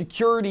home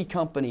security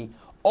company.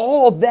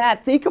 All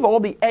that, think of all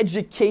the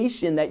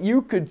education that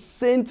you could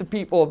send to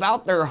people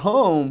about their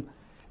home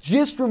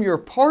just from your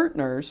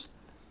partners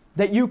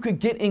that you could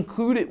get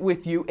included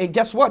with you. And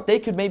guess what? They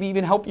could maybe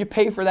even help you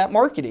pay for that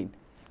marketing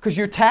because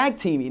you're tag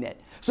teaming it.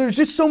 So there's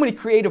just so many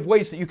creative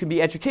ways that you can be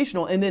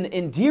educational. And then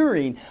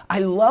endearing.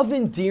 I love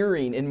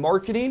endearing in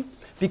marketing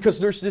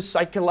because there's this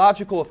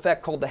psychological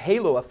effect called the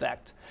halo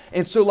effect.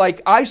 And so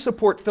like I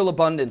support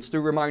Philabundance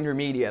through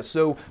ReminderMedia.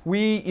 So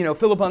we,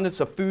 Philabundance,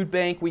 a food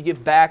bank, we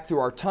give back through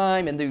our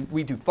time and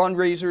we do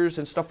fundraisers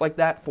and stuff like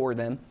that for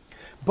them.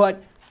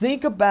 But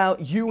think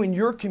about you and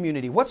your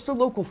community. What's the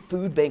local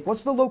food bank?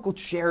 What's the local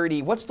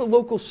charity? What's the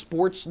local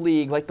sports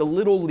league, like the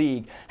Little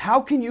League?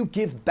 How can you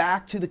give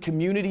back to the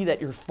community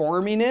that you're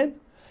farming in?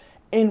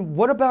 And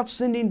what about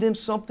sending them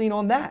something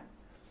on that?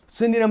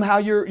 Sending them how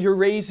you're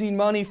raising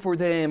money for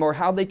them or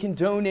how they can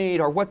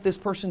donate or what this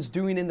person's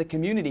doing in the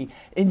community.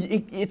 And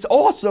it's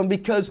awesome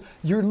because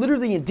you're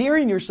literally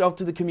endearing yourself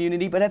to the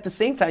community, but at the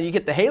same time, you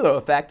get the halo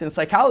effect in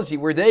psychology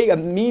where they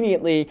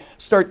immediately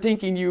start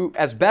thinking you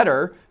as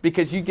better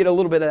because you get a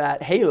little bit of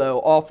that halo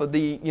off of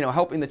the,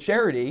 helping the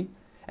charity.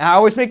 And I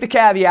always make the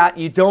caveat,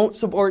 you don't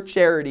support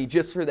charity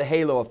just for the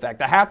halo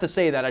effect. I have to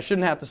say that. I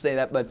shouldn't have to say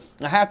that, but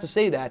I have to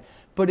say that.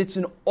 But it's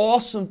an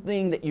awesome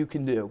thing that you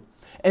can do.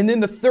 And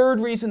then the third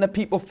reason that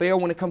people fail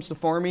when it comes to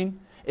farming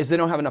is they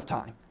don't have enough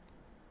time.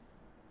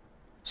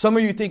 Some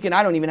of you thinking,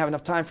 I don't even have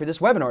enough time for this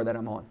webinar that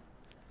I'm on.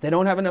 They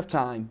don't have enough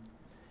time.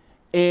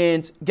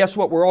 And guess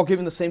what? We're all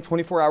given the same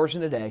 24 hours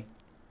in a day.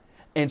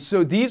 And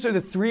so these are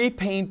the three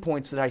pain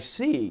points that I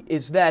see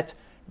is that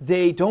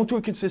they don't do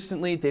it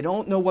consistently. They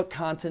don't know what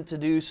content to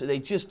do. So they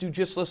just do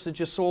just listed,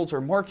 just solds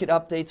or market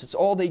updates. It's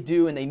all they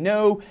do. And they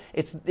know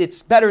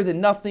it's better than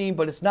nothing,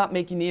 but it's not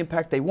making the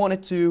impact they want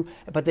it to.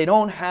 But they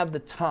don't have the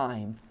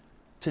time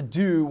to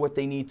do what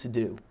they need to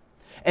do.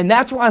 And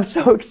that's why I'm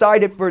so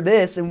excited for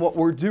this and what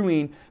we're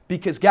doing.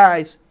 Because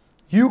guys,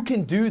 you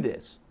can do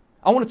this.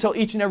 I want to tell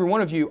each and every one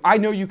of you, I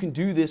know you can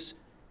do this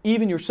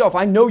even yourself.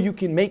 I know you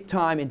can make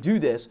time and do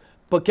this.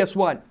 But guess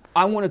what?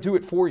 I want to do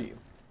it for you.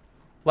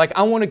 Like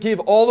I want to give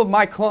all of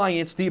my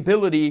clients the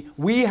ability,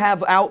 we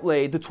have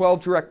outlaid the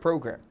 12 Direct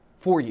program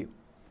for you.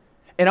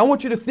 And I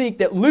want you to think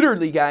that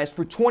literally, guys,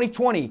 for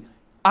 2020,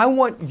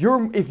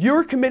 if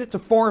you're committed to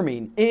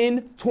farming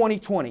in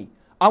 2020,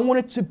 I want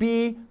it to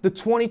be the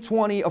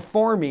 2020 of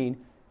farming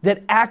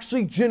that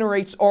actually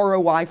generates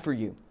ROI for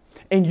you.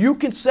 And you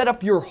can set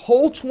up your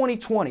whole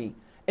 2020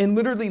 in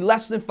literally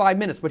less than 5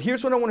 minutes. But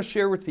here's what I want to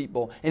share with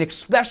people, and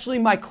especially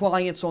my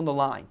clients on the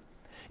line,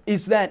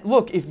 is that,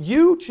 look, if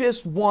you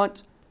just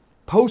want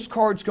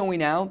postcards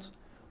going out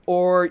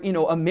or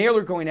a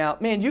mailer going out,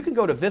 man, you can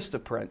go to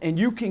Vistaprint and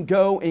you can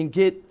go and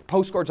get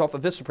postcards off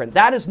of Vistaprint.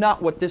 That is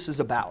not what this is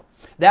about.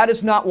 That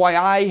is not why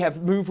I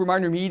have moved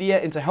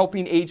ReminderMedia into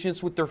helping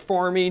agents with their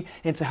farming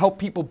and to help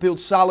people build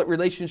solid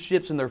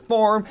relationships in their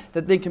farm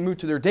that they can move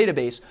to their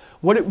database.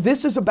 What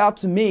this is about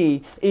to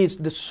me is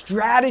the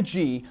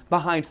strategy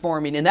behind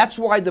farming. And that's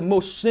why the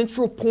most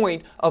central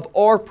point of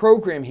our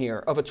program here,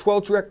 of a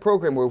 12 Direct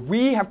program, where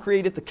we have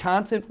created the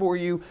content for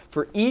you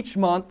for each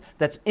month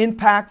that's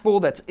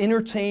impactful, that's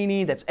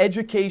entertaining, that's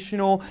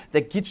educational,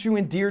 that gets you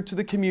endeared to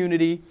the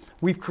community.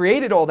 We've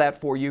created all that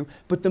for you,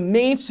 but the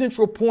main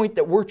central point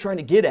that we're trying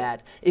to get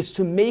at is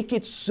to make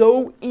it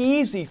so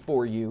easy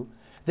for you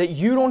that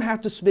you don't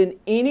have to spend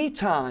any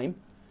time,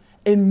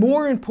 and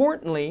more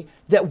importantly,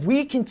 that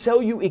we can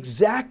tell you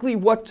exactly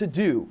what to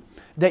do,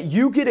 that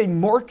you get a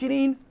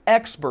marketing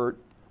expert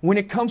when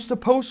it comes to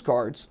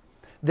postcards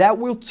that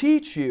will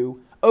teach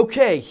you,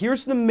 okay,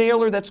 here's the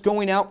mailer that's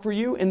going out for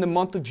you in the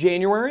month of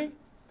January.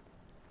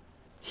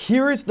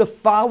 Here is the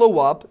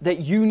follow-up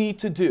that you need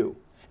to do.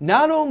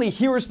 Not only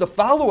here is the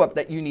follow-up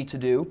that you need to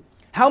do,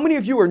 how many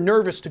of you are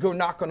nervous to go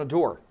knock on a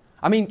door?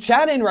 I mean,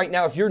 chat in right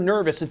now if you're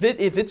nervous, if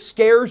it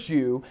scares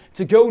you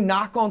to go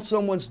knock on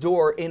someone's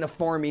door in a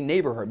farming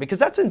neighborhood,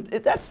 because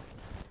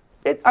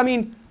I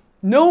mean,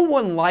 no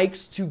one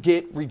likes to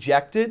get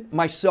rejected,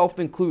 myself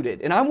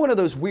included. And I'm one of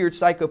those weird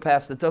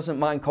psychopaths that doesn't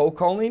mind cold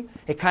calling.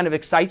 It kind of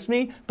excites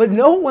me, but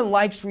no one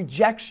likes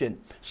rejection.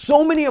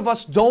 So many of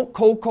us don't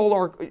cold call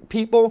our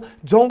people,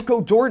 don't go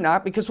door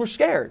knock because we're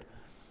scared.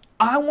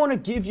 I want to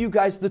give you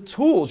guys the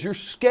tools. You're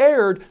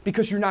scared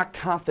because you're not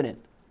confident.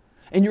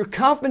 And your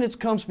confidence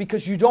comes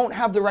because you don't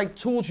have the right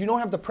tools, you don't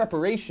have the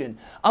preparation.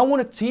 I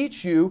want to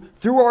teach you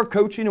through our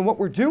coaching and what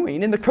we're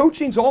doing, and the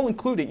coaching's all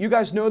included. You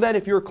guys know that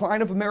if you're a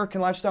client of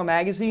American Lifestyle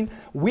Magazine,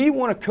 we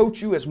want to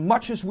coach you as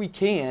much as we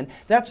can.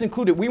 That's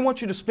included. We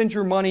want you to spend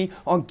your money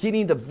on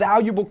getting the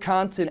valuable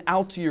content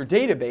out to your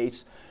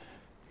database.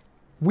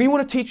 We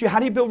want to teach you how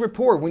do you build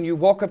rapport when you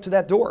walk up to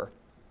that door.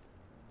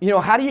 You know,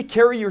 how do you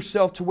carry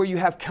yourself to where you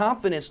have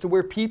confidence, to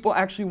where people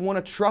actually want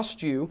to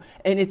trust you?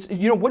 And it's,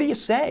 you know, what do you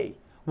say?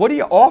 What do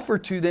you offer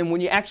to them when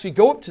you actually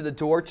go up to the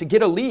door to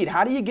get a lead?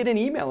 How do you get an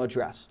email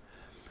address?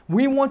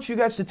 We want you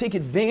guys to take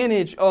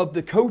advantage of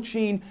the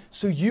coaching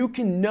so you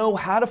can know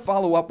how to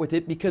follow up with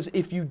it, because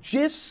if you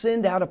just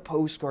send out a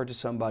postcard to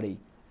somebody,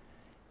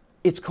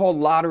 it's called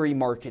lottery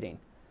marketing.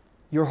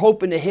 You're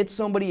hoping to hit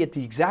somebody at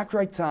the exact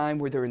right time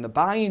where they're in the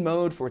buying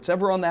mode for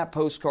whatever on that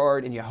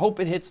postcard, and you hope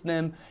it hits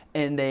them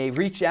and they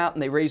reach out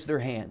and they raise their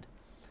hand.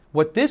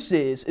 What this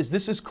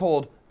is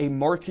called a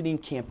marketing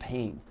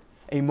campaign.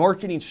 A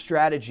marketing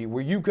strategy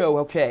where you go,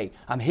 okay,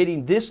 I'm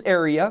hitting this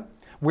area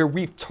where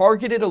we've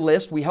targeted a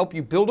list. We help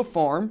you build a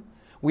farm.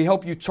 We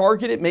help you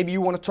target it. Maybe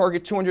you want to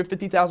target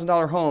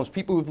 $250,000 homes,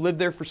 people who've lived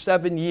there for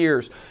 7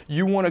 years.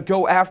 You want to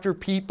go after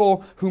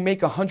people who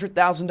make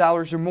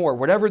 $100,000 or more.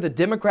 Whatever the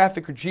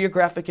demographic or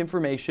geographic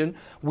information,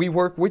 we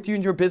work with you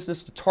in your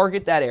business to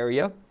target that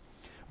area.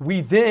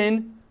 We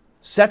then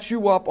set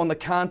you up on the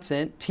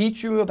content,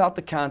 teach you about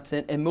the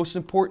content, and most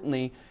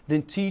importantly,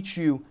 then teach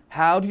you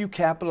how do you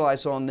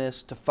capitalize on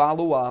this to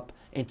follow up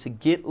and to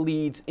get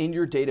leads in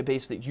your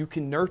database that you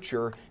can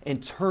nurture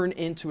and turn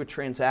into a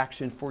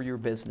transaction for your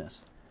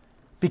business.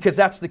 Because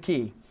that's the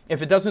key.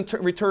 If it doesn't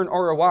return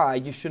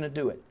ROI, you shouldn't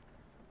do it.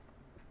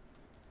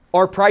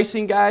 Our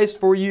pricing, guys,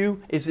 for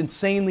you is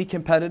insanely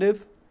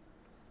competitive,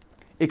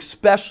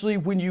 especially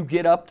when you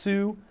get up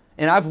to,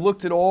 and I've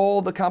looked at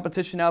all the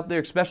competition out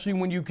there, especially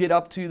when you get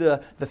up to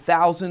the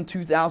 1,000,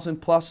 2,000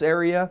 plus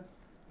area,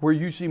 we're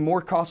usually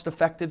more cost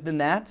effective than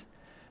that.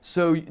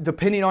 So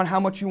depending on how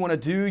much you want to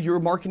do, your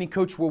marketing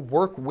coach will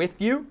work with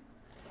you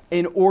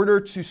in order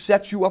to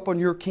set you up on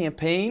your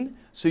campaign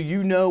so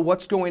you know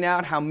what's going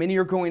out, how many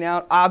are going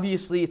out.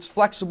 Obviously, it's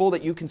flexible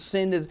that you can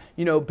send as,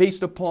 you know,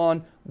 based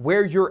upon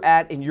where you're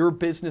at in your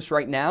business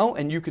right now,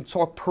 and you can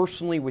talk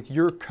personally with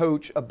your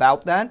coach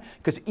about that,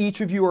 because each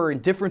of you are in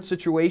different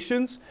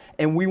situations,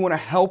 and we want to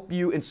help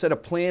you and set a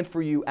plan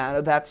for you out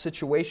of that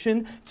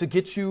situation to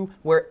get you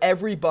where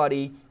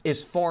everybody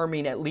is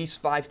farming at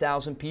least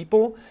 5,000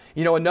 people.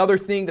 You know, another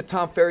thing that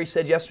Tom Ferry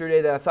said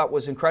yesterday that I thought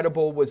was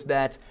incredible was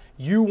that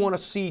you want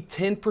to see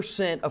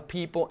 10% of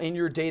people in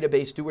your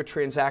database do a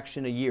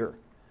transaction a year.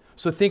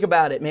 So think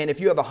about it, man. If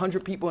you have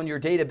 100 people in your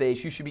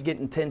database, you should be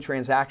getting 10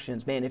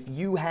 transactions. Man, if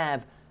you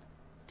have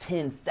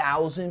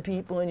 10,000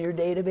 people in your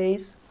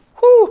database,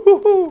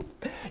 whoo,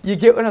 you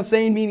get what I'm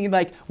saying? Meaning,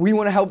 like, we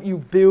want to help you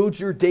build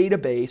your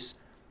database,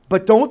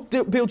 but don't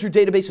build your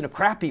database in a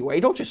crappy way.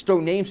 Don't just throw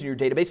names in your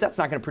database. That's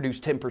not going to produce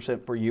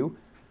 10% for you.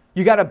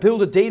 You got to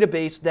build a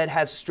database that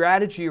has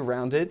strategy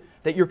around it,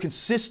 that you're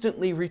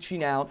consistently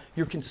reaching out,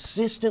 you're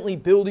consistently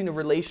building a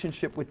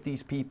relationship with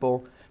these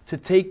people to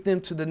take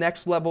them to the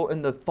next level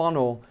in the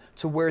funnel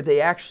to where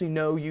they actually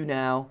know you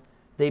now.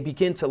 They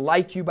begin to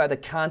like you by the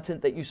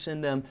content that you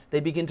send them. They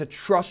begin to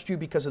trust you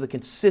because of the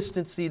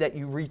consistency that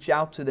you reach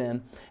out to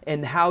them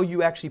and how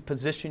you actually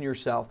position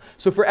yourself.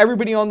 So for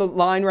everybody on the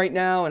line right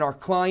now and our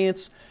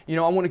clients, you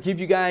know, I want to give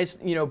you guys,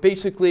 you know,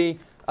 basically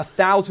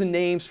 1,000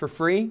 names for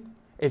free.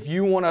 If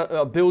you want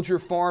to build your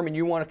farm and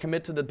you want to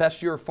commit to the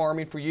best year of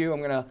farming for you, I'm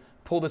going to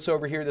pull this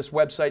over here, this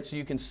website, so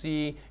you can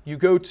see. You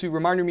go to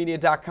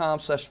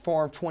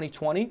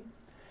remindermedia.com/farm2020,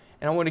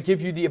 and I want to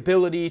give you the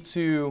ability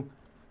to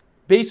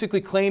basically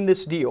claim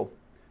this deal.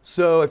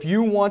 So if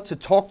you want to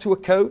talk to a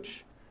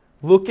coach,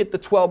 look at the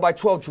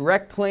 12x12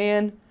 direct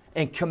plan,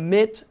 and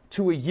commit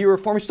to a year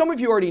of farming. Some of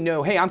you already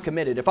know, hey, I'm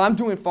committed. If I'm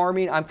doing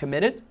farming, I'm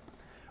committed.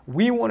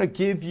 We want to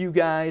give you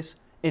guys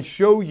and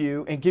show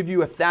you and give you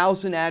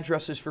 1,000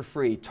 addresses for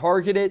free.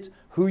 Target it,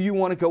 who you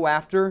want to go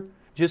after,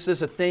 just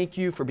as a thank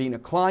you for being a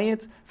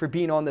client, for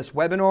being on this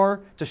webinar,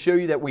 to show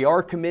you that we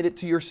are committed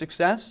to your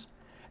success,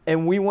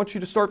 and we want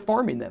you to start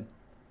farming them.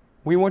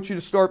 We want you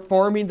to start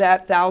farming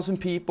that 1,000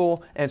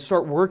 people and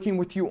start working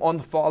with you on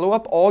the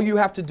follow-up. All you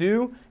have to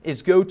do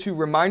is go to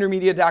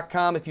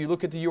remindermedia.com, if you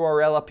look at the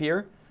URL up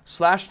here,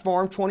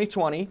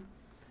 /farm2020,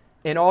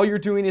 and all you're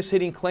doing is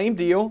hitting claim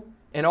deal,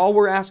 and all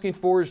we're asking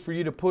for is for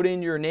you to put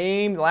in your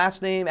name,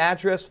 last name,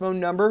 address, phone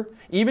number.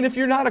 Even if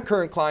you're not a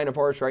current client of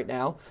ours right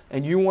now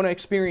and you want to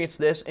experience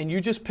this, and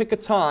you just pick a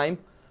time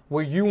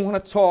where you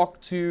want to talk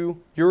to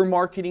your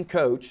marketing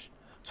coach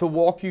to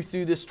walk you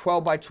through this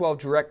 12 by 12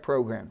 direct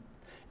program.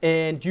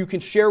 And you can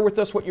share with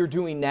us what you're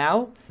doing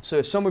now. So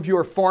if some of you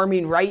are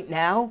farming right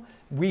now,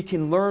 we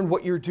can learn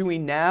what you're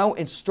doing now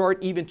and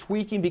start even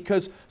tweaking,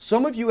 because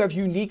some of you have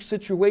unique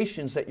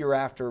situations that you're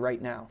after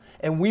right now.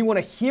 And we want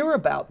to hear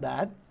about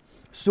that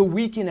so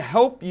we can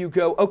help you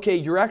go, okay,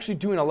 you're actually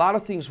doing a lot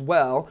of things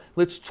well.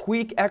 Let's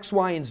tweak X,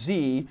 Y, and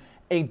Z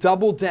and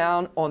double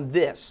down on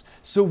this.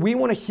 So we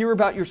want to hear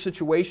about your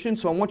situation.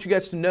 So I want you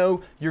guys to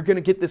know you're going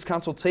to get this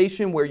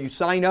consultation where you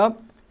sign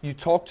up, you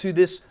talk to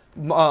this,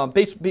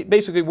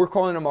 basically we're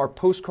calling them our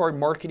postcard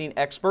marketing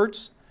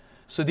experts.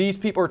 So these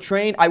people are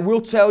trained. I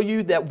will tell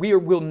you that we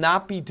will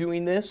not be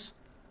doing this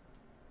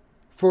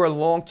for a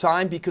long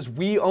time, because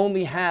we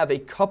only have a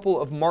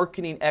couple of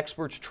marketing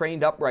experts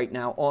trained up right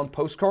now on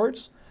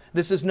postcards.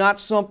 This is not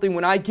something,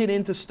 when I get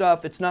into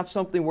stuff, it's not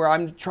something where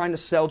I'm trying to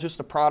sell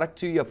just a product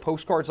to you.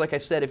 Postcards, like I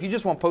said, if you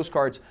just want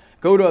postcards,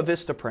 go to a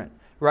Vistaprint,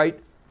 right?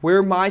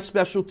 Where my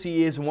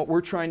specialty is and what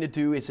we're trying to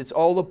do is it's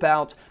all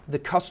about the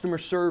customer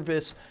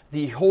service,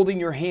 the holding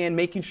your hand,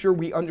 making sure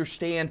we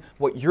understand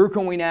what you're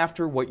going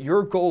after, what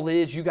your goal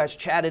is. You guys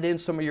chatted in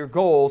some of your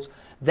goals.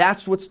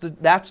 That's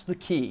the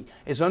key,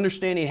 is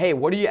understanding, hey,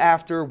 what are you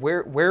after?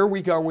 Where are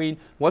we going?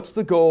 What's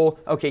the goal?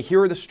 Okay,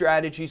 here are the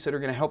strategies that are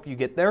going to help you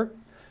get there.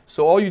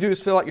 So all you do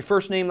is fill out your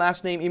first name,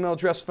 last name, email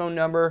address, phone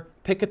number,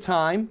 pick a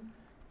time,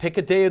 pick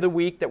a day of the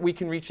week that we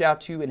can reach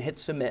out to you, and hit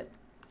submit.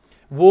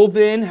 We'll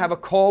then have a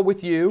call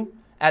with you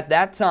at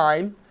that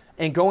time,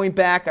 and going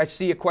back, I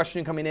see a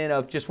question coming in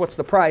of just what's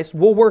the price.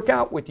 We'll work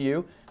out with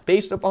you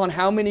based upon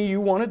how many you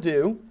want to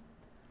do.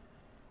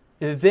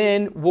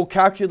 Then we'll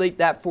calculate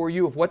that for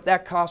you of what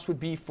that cost would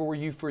be for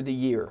you for the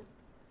year.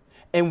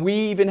 And we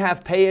even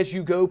have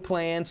pay-as-you-go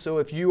plans. So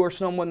if you are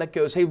someone that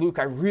goes, hey, Luke,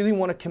 I really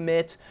want to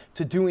commit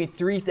to doing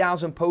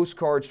 3,000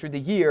 postcards for the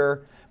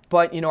year,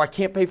 but I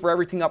can't pay for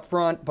everything up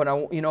front, but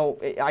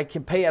I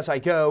can pay as I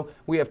go.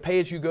 We have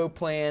pay-as-you-go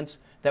plans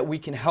that we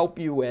can help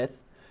you with.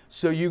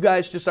 So you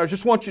guys I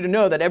just want you to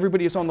know that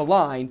everybody is on the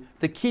line.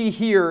 The key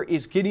here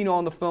is getting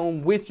on the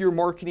phone with your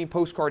marketing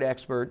postcard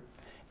expert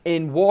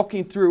and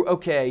walking through,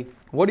 okay,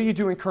 what are you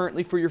doing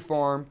currently for your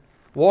farm?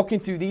 Walking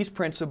through these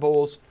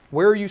principles.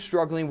 Where are you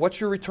struggling?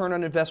 What's your return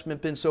on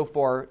investment been so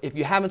far? If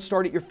you haven't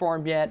started your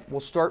farm yet, we'll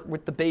start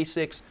with the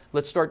basics.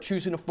 Let's start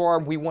choosing a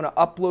farm. We want to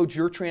upload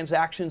your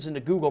transactions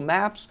into Google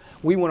Maps.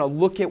 We want to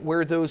look at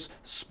where those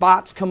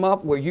spots come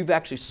up, where you've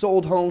actually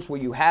sold homes,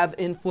 where you have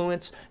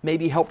influence,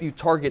 maybe help you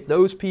target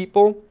those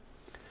people.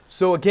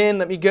 So again,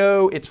 let me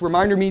go. It's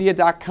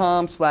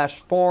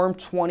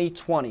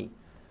remindermedia.com/farm2020.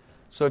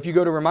 So if you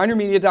go to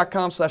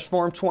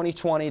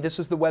remindermedia.com/farm2020, this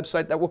is the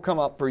website that will come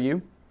up for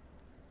you.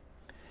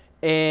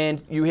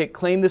 And you hit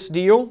claim this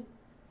deal,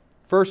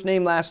 first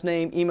name, last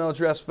name, email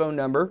address, phone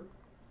number.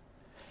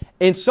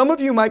 And some of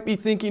you might be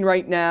thinking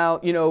right now,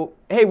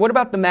 hey, what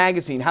about the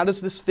magazine? How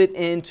does this fit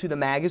into the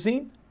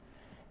magazine?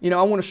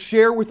 I want to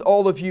share with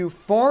all of you,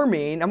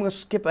 farming, I'm going to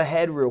skip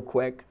ahead real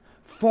quick.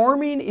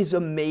 Farming is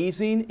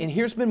amazing, and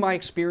here's been my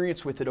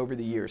experience with it over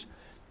the years,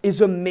 is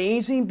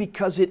amazing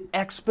because it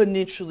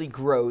exponentially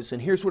grows.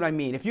 And here's what I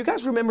mean. If you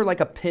guys remember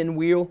like a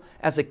pinwheel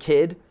as a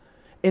kid,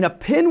 in a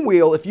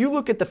pinwheel, if you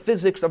look at the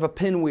physics of a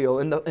pinwheel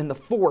and the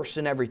force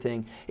and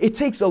everything, it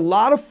takes a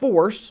lot of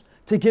force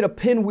to get a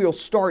pinwheel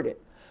started.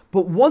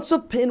 But once a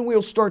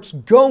pinwheel starts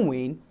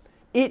going,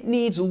 it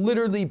needs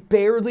literally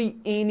barely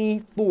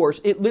any force.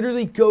 It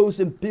literally goes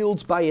and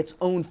builds by its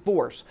own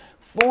force.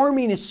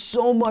 Farming is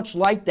so much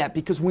like that,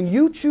 because when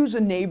you choose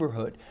a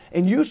neighborhood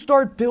and you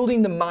start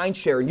building the mind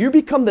share, you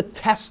become the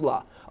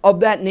Tesla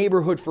of that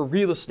neighborhood for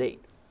real estate.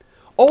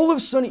 All of a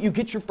sudden you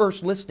get your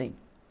first listing.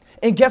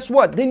 And guess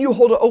what? Then you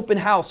hold an open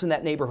house in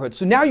that neighborhood.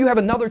 So now you have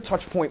another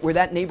touch point where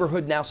that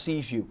neighborhood now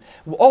sees you.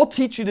 I'll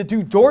teach you to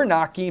do door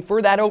knocking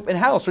for that open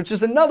house, which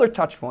is another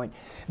touch point.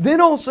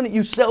 Then all of a sudden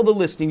you sell the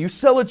listing, you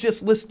sell a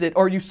just listed,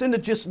 or you send a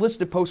just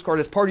listed postcard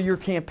as part of your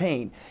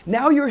campaign.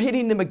 Now you're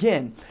hitting them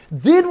again.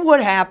 Then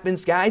what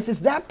happens, guys, is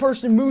that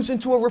person moves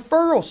into a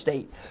referral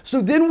state.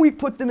 So then we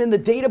put them in the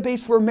database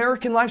for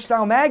American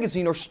Lifestyle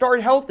Magazine or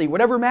Start Healthy,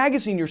 whatever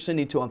magazine you're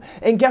sending to them.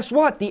 And guess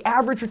what? The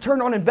average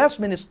return on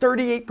investment is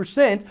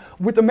 38%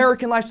 with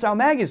American Lifestyle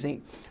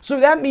Magazine. So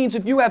that means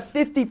if you have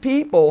 50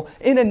 people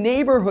in a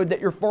neighborhood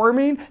that you're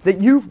farming, that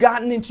you've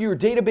gotten into your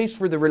database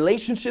for the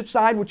relationship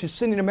side, which is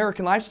sending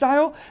American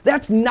Lifestyle,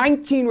 that's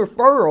 19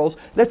 referrals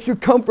that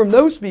should come from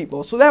those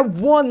people. So that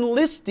one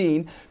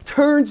listing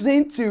turns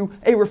into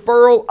a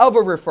referral of a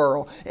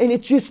referral, and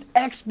it just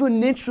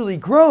exponentially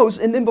grows.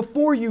 And then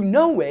before you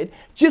know it,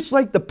 just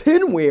like the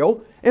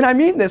pinwheel, and I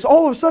mean this,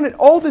 all of a sudden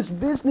all this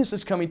business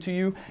is coming to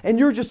you, and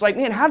you're just like,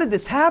 man, how did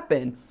this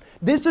happen?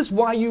 This is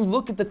why you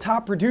look at the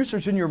top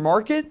producers in your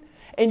market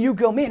and you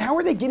go, man, how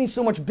are they getting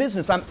so much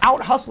business? I'm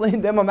out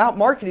hustling them, I'm out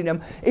marketing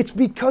them. It's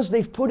because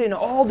they've put in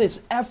all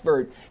this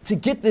effort to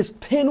get this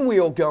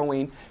pinwheel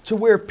going to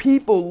where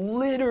people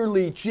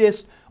literally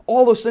just,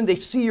 all of a sudden they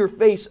see your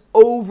face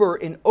over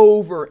and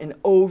over and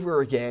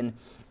over again.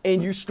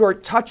 and you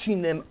start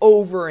touching them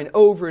over and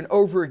over and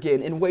over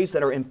again in ways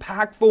that are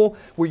impactful,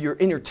 where you're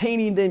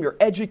entertaining them, you're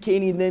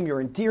educating them,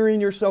 you're endearing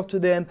yourself to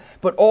them,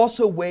 but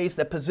also ways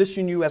that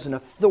position you as an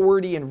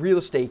authority in real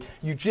estate.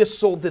 You just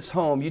sold this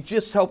home. You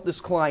just helped this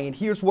client.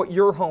 Here's what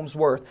your home's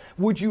worth.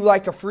 Would you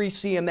like a free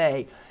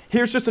CMA?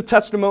 Here's just a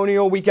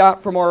testimonial we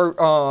got from our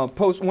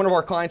one of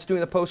our clients doing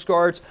the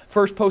postcards.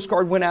 First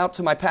postcard went out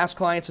to my past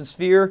clients in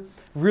Sphere.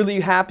 Really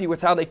happy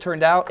with how they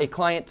turned out. A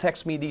client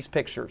texted me these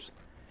pictures.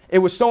 It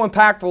was so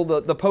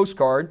impactful, the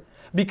postcard,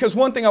 because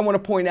one thing I want to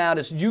point out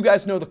is you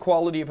guys know the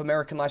quality of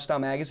American Lifestyle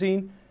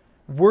Magazine.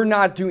 We're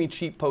not doing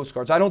cheap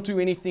postcards. I don't do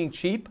anything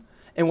cheap.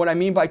 And what I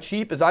mean by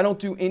cheap is I don't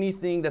do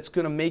anything that's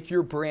going to make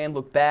your brand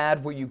look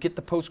bad, where you get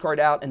the postcard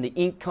out and the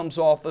ink comes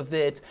off of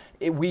it.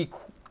 We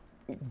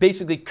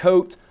basically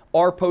coat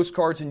our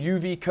postcards in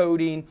UV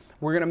coating.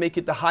 We're going to make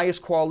it the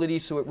highest quality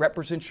so it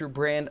represents your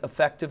brand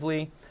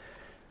effectively.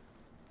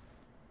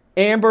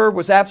 Amber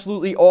was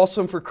absolutely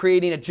awesome for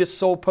creating a just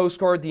sold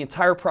postcard. The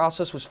entire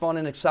process was fun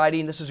and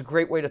exciting. This is a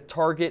great way to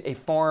target a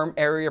farm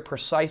area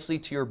precisely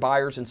to your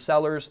buyers and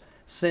sellers.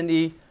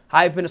 Cindy,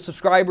 I've been a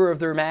subscriber of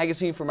their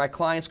magazine for my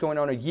clients going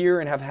on a year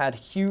and have had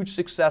huge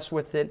success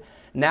with it.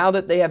 Now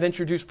that they have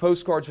introduced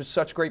postcards with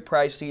such great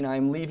pricing, I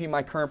am leaving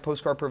my current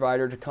postcard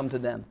provider to come to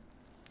them.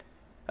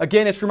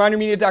 Again, it's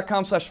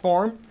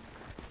remindermedia.com/farm.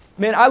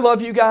 Man, I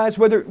love you guys,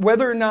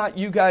 whether or not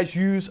you guys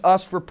use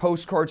us for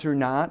postcards or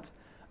not.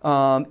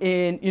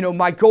 And you know,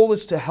 my goal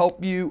is to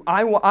help you.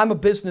 I'm a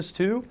business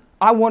too.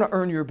 I want to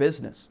earn your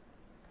business.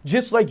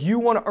 Just like you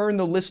want to earn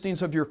the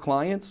listings of your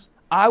clients,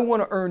 I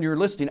want to earn your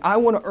listing. I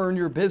want to earn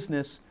your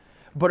business.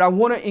 But I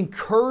want to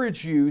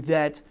encourage you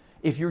that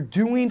if you're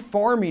doing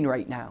farming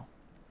right now,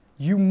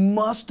 you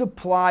must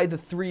apply the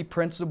 3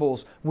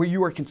 principles where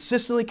you are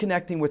consistently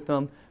connecting with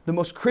them. The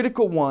most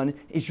critical one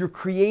is you're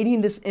creating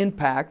this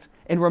impact.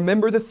 And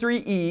remember the 3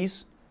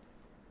 E's: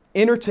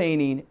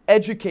 entertaining,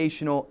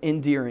 educational,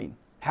 endearing.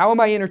 How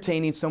am I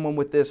entertaining someone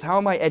with this? How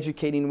am I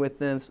educating with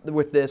this?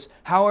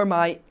 How am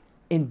I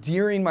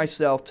endearing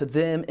myself to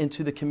them and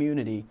to the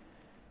community?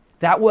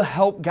 That will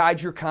help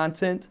guide your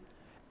content.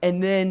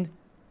 And then,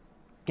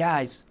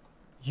 guys,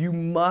 you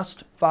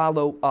must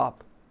follow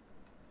up.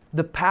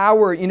 The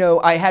power, you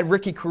know, I had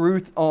Ricky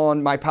Carruth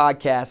on my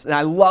podcast, and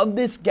I love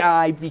this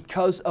guy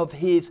because of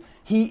he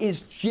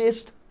is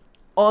just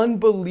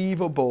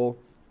unbelievable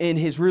in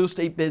his real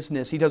estate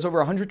business. He does over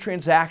 100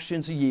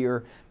 transactions a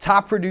year,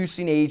 top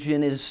producing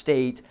agent in his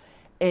state,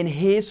 and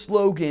his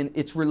slogan,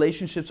 it's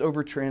relationships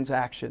over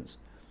transactions.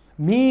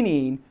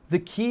 Meaning the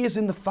key is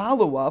in the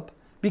follow-up,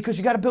 because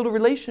you got to build a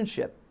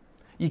relationship.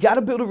 You got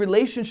to build a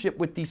relationship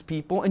with these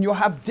people, and you'll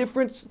have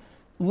different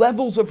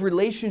levels of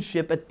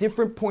relationship at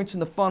different points in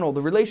the funnel.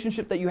 The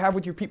relationship that you have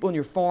with your people in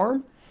your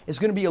farm is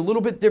going to be a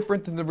little bit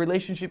different than the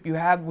relationship you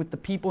have with the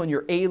people in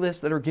your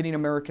A-list that are getting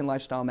American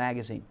Lifestyle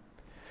Magazine.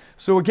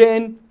 So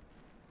again,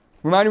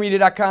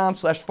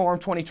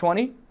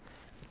 remindermedia.com/farm2020.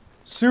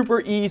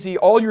 Super easy.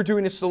 All you're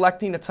doing is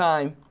selecting a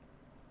time.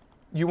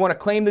 You want to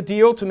claim the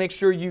deal to make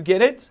sure you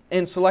get it,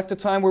 and select a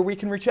time where we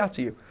can reach out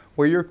to you,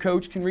 where your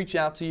coach can reach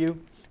out to you.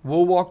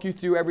 We'll walk you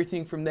through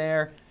everything from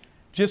there.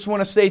 Just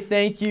want to say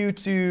thank you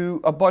to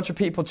a bunch of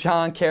people: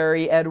 John,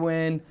 Carrie,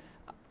 Edwin.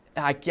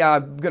 I'm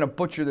going to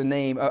butcher the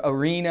name.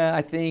 Arena,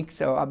 I think.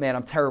 So, man,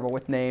 I'm terrible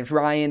with names.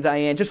 Ryan,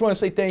 Diane. Just want to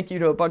say thank you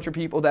to a bunch of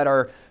people that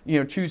are,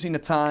 choosing the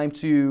time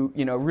to,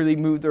 really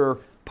move their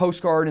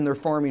postcard and their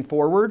farming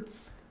forward.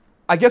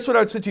 I guess what I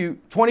would say to you,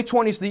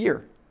 2020 is the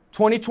year.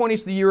 2020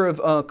 is the year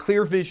of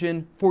clear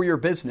vision for your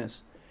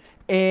business.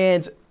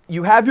 And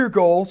you have your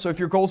goal. So if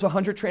your goal is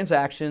 100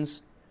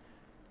 transactions,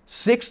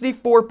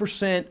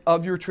 64%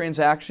 of your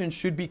transactions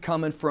should be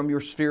coming from your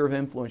sphere of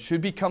influence,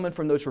 should be coming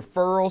from those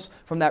referrals,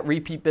 from that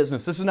repeat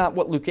business. This is not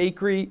what Luke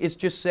Acree is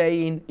just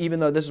saying, even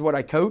though this is what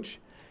I coach.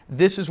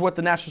 This is what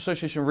the National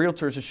Association of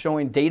Realtors is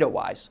showing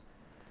data-wise.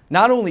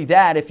 Not only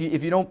that, if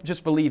you don't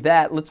just believe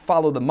that, let's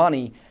follow the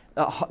money.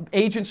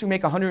 Agents who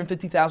make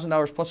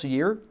 $150,000 plus a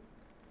year,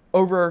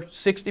 over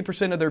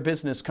 60% of their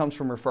business comes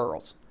from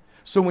referrals.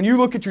 So when you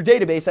look at your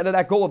database, out of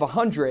that goal of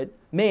 100,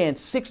 man,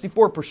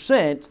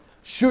 64%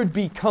 should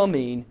be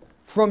coming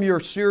from your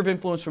sphere of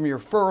influence, from your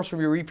referrals,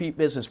 from your repeat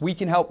business. We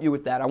can help you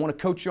with that. I want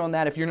to coach you on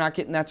that. If you're not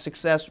getting that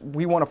success,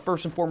 we want to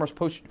first and foremost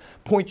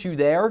point you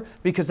there,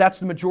 because that's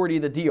the majority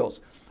of the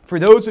deals. For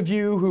those of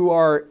you who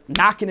are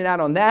knocking it out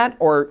on that,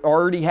 or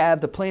already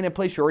have the plan in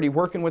place, you're already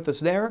working with us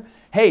there,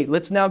 hey,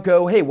 let's now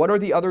go, hey, what are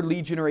the other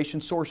lead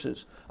generation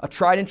sources? A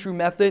tried and true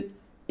method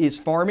is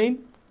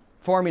farming.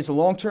 Farming is a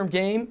long-term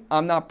game.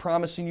 I'm not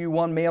promising you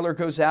one mailer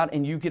goes out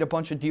and you get a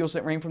bunch of deals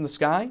that rain from the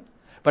sky.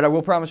 But I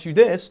will promise you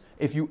this: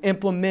 if you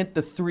implement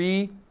the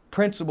 3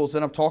 principles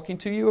that I'm talking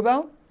to you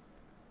about,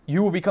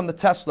 you will become the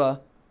Tesla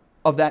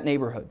of that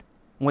neighborhood.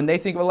 When they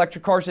think of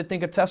electric cars, they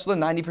think of Tesla.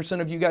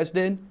 90% of you guys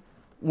did.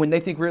 When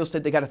they think real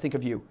estate, they got to think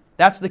of you.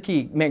 That's the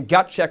key. Man,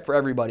 gut check for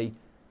everybody.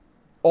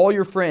 All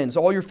your friends,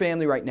 all your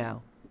family right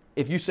now.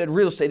 If you said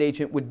real estate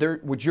agent,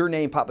 would your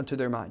name pop into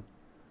their mind?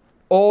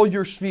 all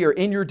your sphere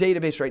in your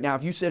database right now,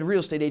 if you said real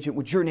estate agent,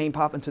 would your name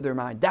pop into their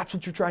mind? That's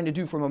what you're trying to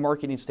do from a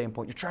marketing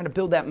standpoint. You're trying to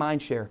build that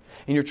mind share,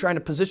 and you're trying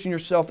to position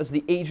yourself as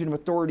the agent of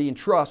authority and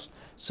trust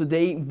so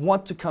they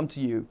want to come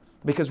to you.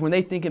 Because when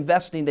they think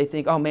investing, they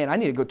think, oh man, I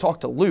need to go talk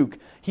to Luke.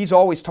 He's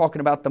always talking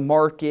about the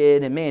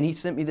market, and man, he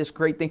sent me this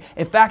great thing.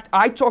 In fact,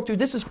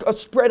 this is a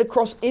spread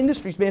across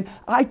industries, man.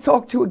 I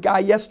talked to a guy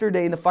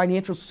yesterday in the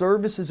financial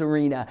services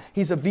arena.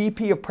 He's a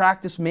VP of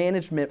practice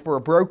management for a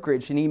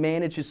brokerage, and he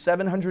manages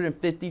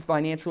 750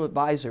 financial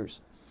advisors.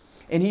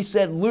 And he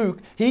said, Luke,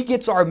 he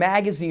gets our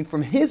magazine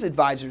from his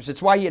advisors.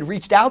 That's why he had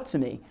reached out to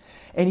me.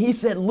 And he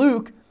said,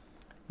 Luke,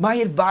 my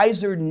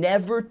advisor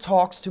never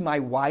talks to my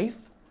wife,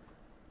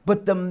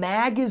 but the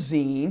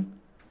magazine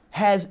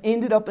has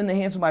ended up in the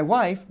hands of my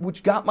wife,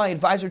 which got my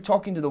advisor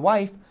talking to the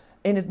wife,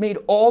 and it made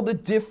all the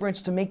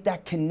difference to make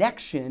that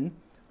connection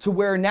to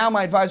where now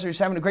my advisor is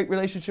having a great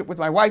relationship with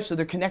my wife, so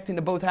they're connecting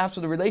to both halves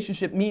of the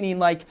relationship, meaning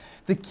like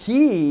the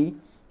key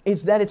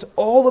is that it's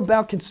all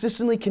about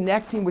consistently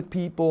connecting with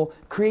people,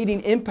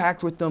 creating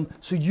impact with them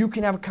so you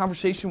can have a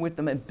conversation with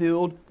them and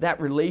build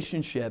that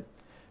relationship.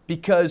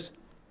 Because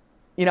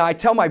I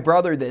tell my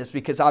brother this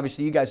because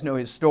obviously you guys know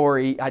his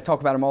story. I talk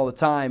about him all the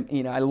time.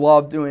 I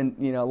love doing,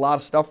 a lot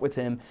of stuff with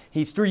him.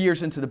 He's 3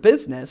 years into the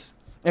business.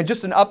 And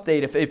just an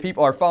update, if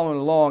people are following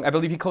along, I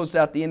believe he closed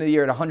out the end of the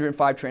year at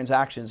 105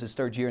 transactions his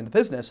third year in the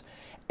business.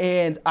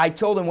 And I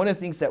told him one of the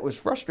things that was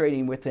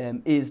frustrating with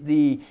him is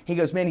he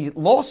goes, man, he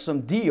lost some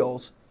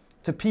deals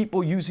to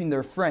people using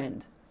their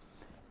friend,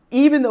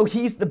 even though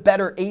he's the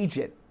better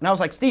agent. And I was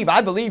like, Steve,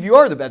 I believe you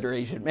are the better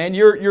agent, man.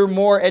 You're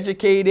more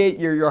educated,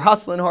 you're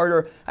hustling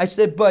harder. I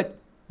said, but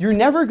you're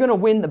never gonna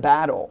win the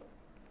battle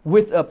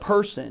with a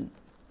person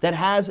that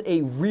has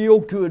a real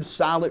good,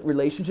 solid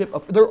relationship.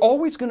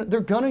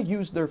 They're gonna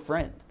use their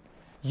friend.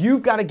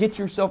 You've got to get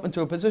yourself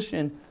into a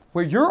position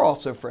where you're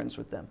also friends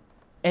with them.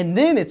 And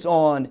then it's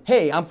on,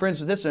 hey, I'm friends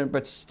with this one,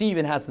 but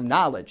Steven has the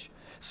knowledge.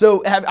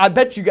 So I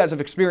bet you guys have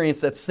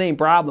experienced that same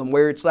problem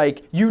where it's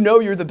like,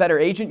 you're the better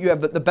agent, you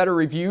have the better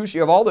reviews, you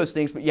have all those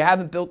things, but you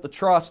haven't built the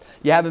trust,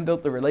 you haven't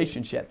built the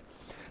relationship.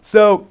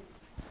 So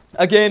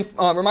again,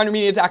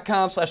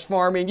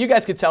 ReminderMedia.com/farming. You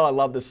guys could tell I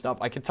love this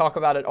stuff. I could talk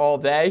about it all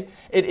day.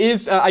 It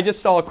is, I just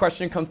saw a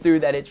question come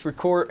through that it's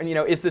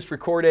is this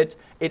recorded?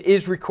 It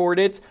is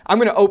recorded. I'm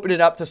going to open it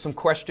up to some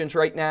questions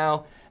right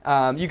now.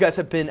 You guys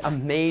have been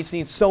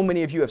amazing. So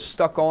many of you have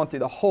stuck on through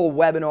the whole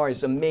webinar.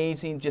 It's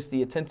amazing, just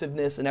the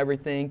attentiveness and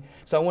everything.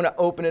 So I want to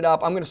open it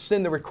up. I'm going to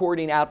send the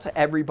recording out to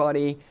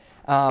everybody.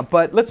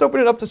 But let's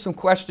open it up to some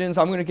questions.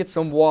 I'm going to get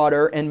some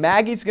water, and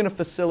Maggie's going to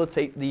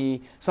facilitate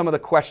some of the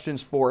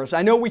questions for us.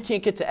 I know we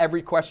can't get to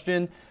every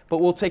question, but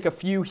we'll take a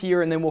few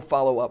here, and then we'll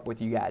follow up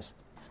with you guys.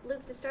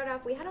 Luke, to start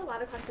off, we had a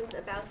lot of questions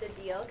about the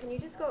deal. Can you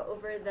just go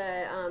over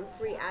the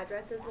free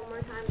addresses one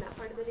more time, that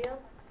part of the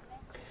deal?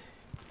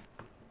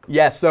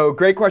 Yes, so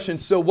great question.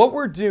 So what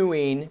we're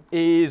doing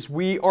is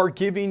we are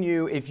giving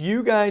you, if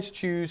you guys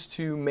choose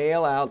to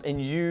mail out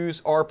and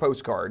use our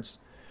postcards,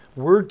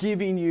 we're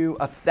giving you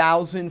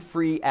 1,000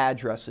 free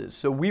addresses.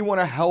 So we want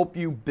to help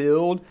you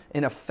build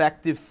an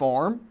effective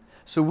farm.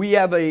 So we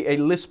have a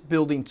list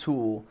building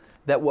tool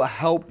that will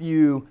help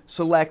you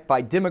select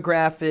by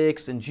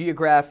demographics and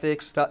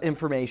geographic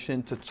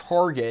information to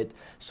target.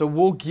 So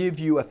we'll give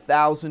you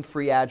 1,000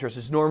 free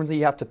addresses. Normally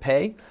you have to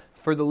pay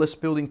for the list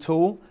building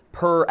tool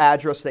per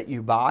address that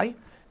you buy,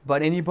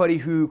 but anybody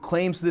who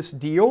claims this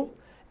deal,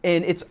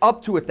 and it's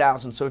up to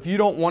 1,000. So if you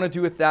don't want to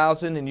do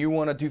 1,000 and you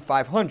want to do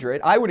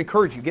 500, I would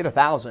encourage you, get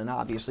 1,000,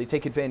 obviously,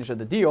 take advantage of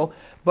the deal.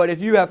 But if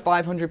you have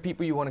 500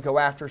 people you want to go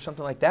after or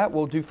something like that,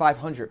 we'll do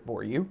 500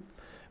 for you.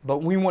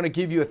 But we want to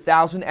give you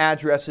 1,000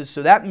 addresses.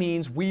 So that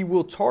means we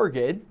will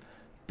target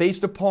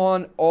based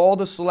upon all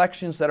the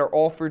selections that are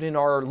offered in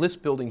our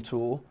list building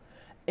tool.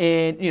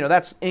 And,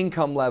 that's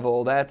income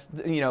level, that's,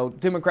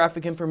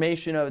 demographic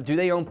information of, do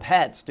they own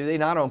pets? Do they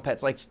not own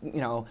pets? Like,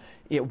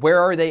 where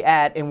are they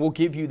at? And we'll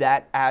give you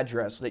that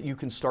address that you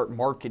can start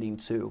marketing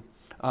to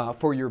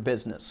for your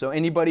business. So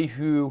anybody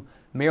who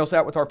mails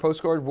out with our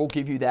postcard, we'll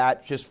give you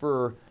that just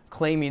for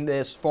claiming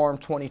this Farm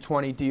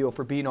 2020 deal,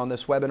 for being on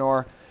this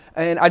webinar.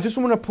 And I just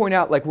want to point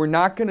out, we're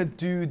not going to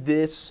do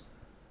this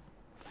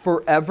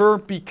forever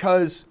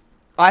because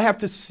I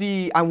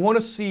want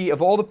to see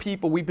of all the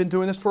people, we've been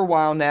doing this for a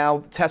while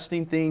now,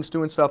 testing things,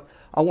 doing stuff.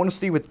 I want to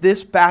see with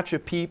this batch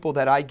of people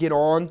that I get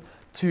on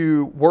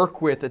to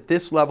work with at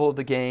this level of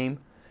the game,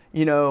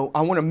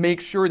 I want to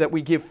make sure that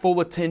we give full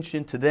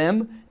attention to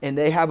them and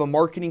they have a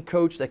marketing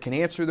coach that can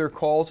answer their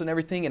calls and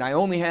everything. And I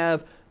only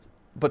have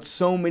but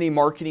so many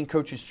marketing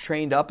coaches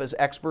trained up as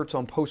experts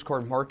on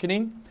postcard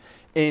marketing.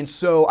 And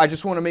so I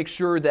just want to make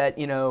sure that,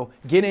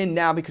 get in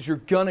now because you're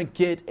going to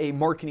get a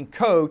marketing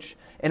coach,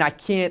 and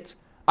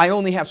I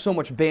only have so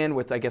much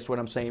bandwidth, I guess what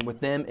I'm saying, with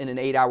them in an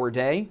 8-hour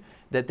day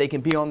that they can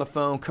be on the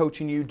phone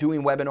coaching you,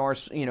 doing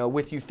webinars,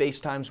 with you,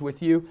 FaceTimes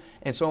with you.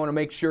 And so I want to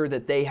make sure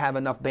that they have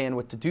enough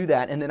bandwidth to do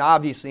that. And then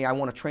obviously I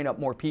want to train up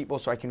more people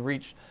so I can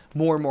reach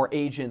more and more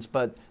agents,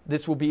 but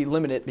this will be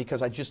limited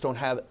because I just don't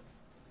have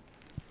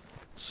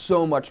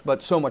so much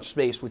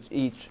space with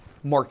each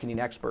marketing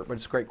expert, but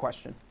it's a great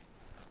question.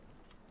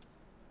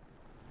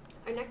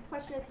 Our next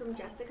question is from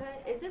Jessica.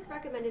 Is this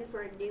recommended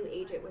for a new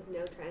agent with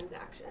no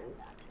transactions?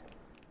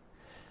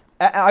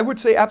 I would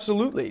say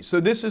absolutely.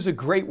 So this is a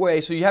great way.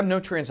 So you have no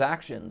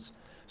transactions.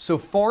 So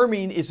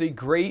farming is a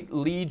great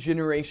lead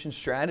generation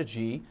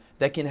strategy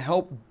that can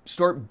help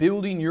start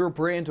building your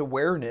brand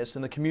awareness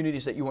in the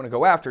communities that you want to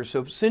go after.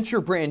 So since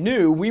you're brand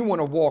new, we want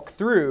to walk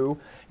through,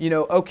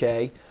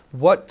 okay,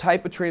 what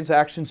type of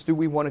transactions do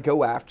we want to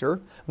go after?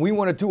 We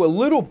want to do a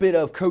little bit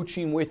of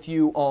coaching with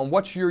you on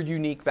what's your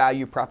unique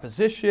value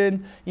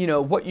proposition,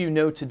 what you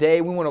know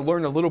today. We want to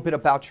learn a little bit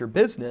about your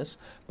business,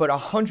 but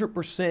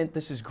 100%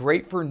 this is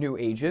great for a new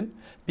agent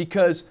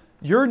because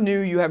you're new,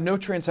 you have no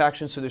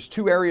transactions, so there's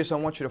two areas I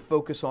want you to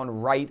focus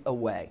on right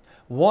away.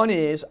 One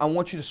is I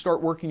want you to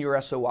start working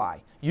your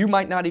SOI. You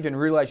might not even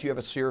realize you have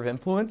a sphere of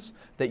influence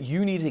that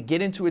you need to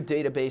get into a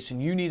database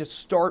and you need to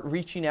start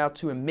reaching out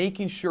to and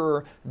making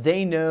sure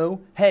they know,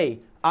 hey,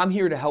 I'm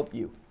here to help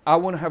you. I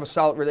want to have a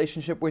solid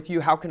relationship with you.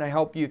 How can I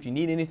help you? If you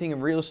need anything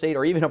in real estate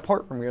or even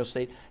apart from real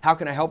estate, how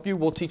can I help you?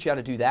 We'll teach you how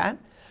to do that.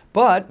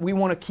 But we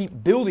want to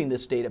keep building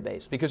this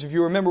database because if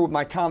you remember with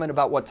my comment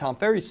about what Tom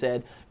Ferry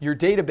said, your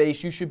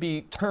database, you should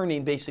be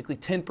turning basically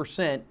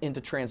 10% into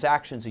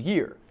transactions a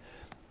year.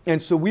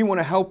 And so we want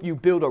to help you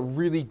build a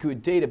really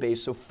good database.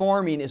 So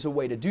farming is a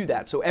way to do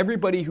that. So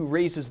everybody who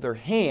raises their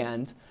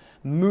hand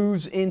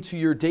moves into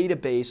your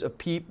database of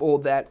people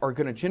that are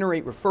going to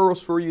generate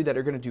referrals for you, that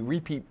are going to do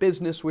repeat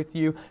business with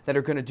you, that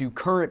are going to do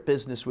current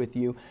business with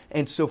you.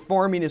 And so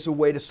farming is a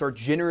way to start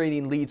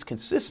generating leads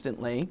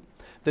consistently.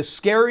 The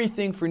scary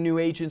thing for new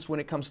agents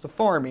when it comes to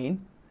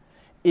farming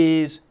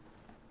is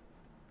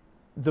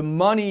the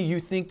money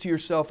you think to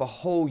yourself a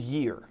whole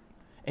year.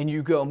 And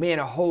you go, man,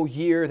 a whole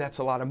year, that's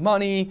a lot of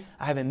money.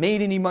 I haven't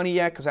made any money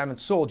yet because I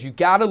haven't sold. You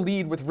got to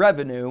lead with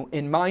revenue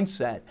in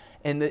mindset.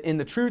 And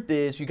the truth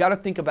is, you got to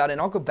think about it.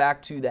 And I'll go back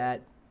to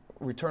that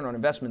return on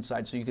investment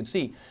side so you can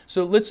see.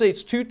 So let's say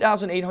it's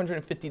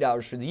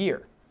 $2,850 for the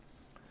year.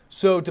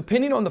 So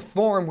depending on the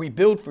farm we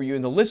build for you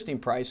and the listing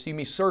price, see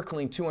me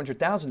circling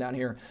 $200,000 down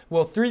here,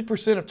 well,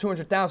 3% of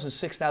 $200,000 is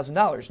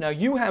 $6,000. Now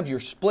you have your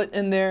split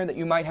in there that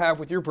you might have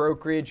with your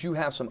brokerage. You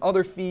have some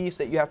other fees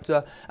that you have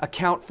to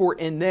account for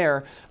in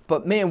there.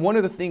 But man, one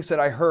of the things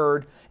that I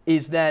heard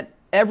is that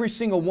every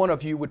single one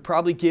of you would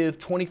probably give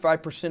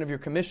 25% of your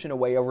commission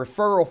away, a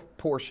referral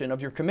portion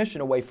of your commission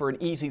away for an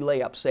easy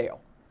layup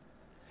sale.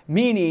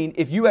 Meaning,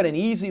 if you had an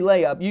easy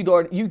layup,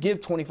 you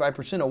give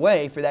 25%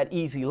 away for that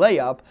easy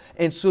layup.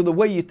 And so the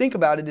way you think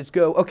about it is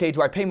go, okay,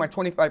 do I pay my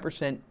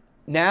 25%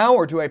 now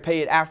or do I pay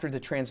it after the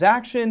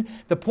transaction?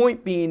 The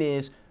point being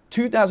is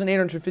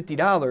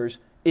 $2,850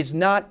 is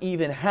not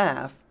even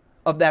half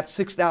of that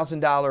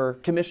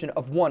 $6,000 commission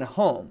of one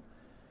home.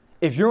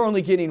 If you're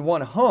only getting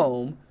one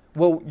home,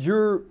 well,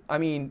 you're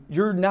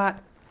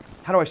not,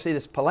 how do I say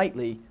this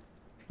politely?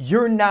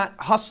 You're not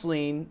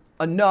hustling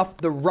enough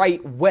the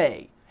right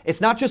way. It's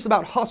not just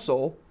about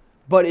hustle,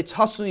 but it's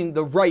hustling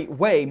the right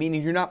way,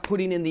 meaning you're not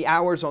putting in the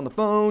hours on the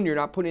phone, you're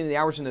not putting in the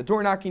hours in the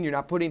door knocking, you're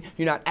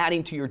not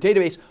adding to your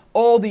database.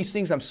 All these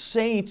things I'm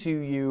saying to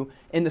you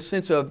in the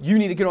sense of you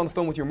need to get on the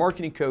phone with your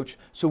marketing coach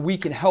so we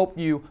can help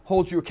you,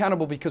 hold you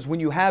accountable, because when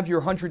you have your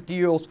 100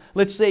 deals,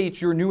 let's say it's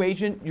your new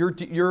agent,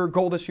 your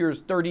goal this year is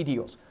 30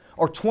 deals.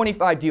 Or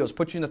 25 deals,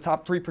 put you in the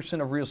top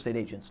 3% of real estate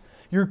agents.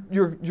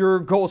 Your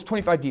goal is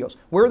 25 deals.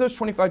 Where are those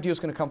 25 deals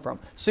going to come from?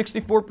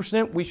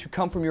 64% we should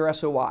come from your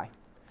SOI.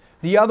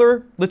 The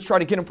other, let's try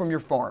to get them from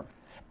your farm.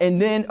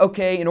 And then,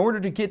 okay, in order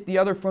to get the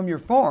other from your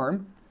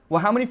farm,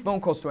 well, how many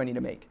phone calls do I need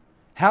to make?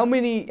 How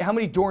many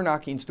door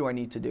knockings do I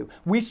need to do?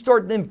 We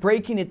start then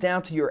breaking it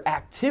down to your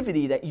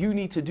activity that you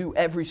need to do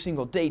every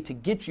single day to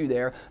get you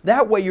there.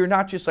 That way you're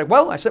not just like,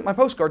 well, I sent my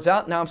postcards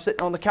out, now I'm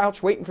sitting on the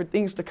couch waiting for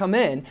things to come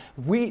in.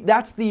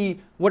 That's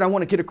what I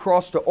want to get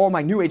across to all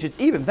my new agents,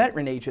 even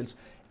veteran agents.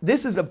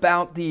 This is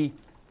about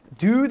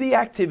do the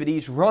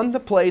activities, run the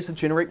plays that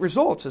generate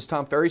results, as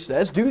Tom Ferry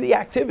says. Do the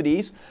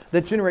activities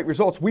that generate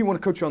results. We want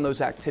to coach you on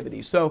those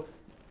activities. So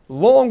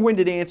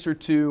long-winded answer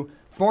to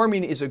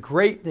farming is a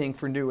great thing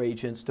for new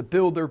agents to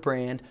build their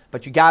brand,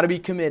 but you got to be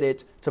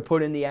committed to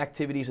put in the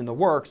activities in the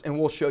works, and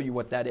we'll show you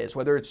what that is.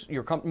 Whether it's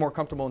you're more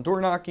comfortable in door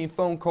knocking,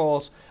 phone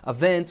calls,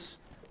 events,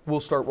 we'll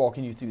start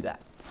walking you through that.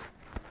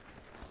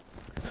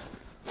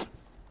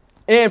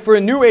 And for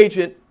a new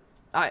agent,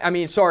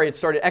 sorry, it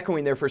started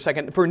echoing there for a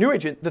second. For a new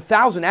agent, the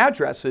 1,000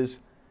 addresses,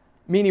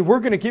 meaning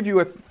we're going to give you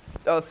a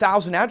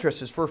 1,000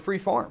 addresses for a free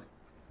farm.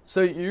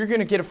 So you're going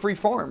to get a free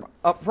farm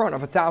up front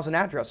of 1,000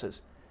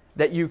 addresses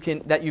that you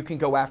can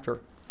go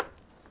after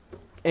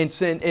and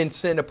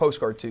send a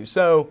postcard to.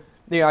 So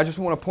I just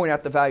want to point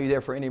out the value there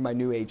for any of my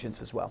new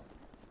agents as well.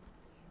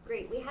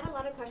 Great. We had a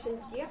lot of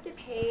questions. Do you have to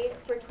pay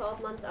for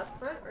 12 months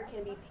upfront or can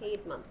it be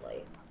paid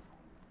monthly?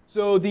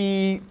 So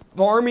the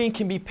farming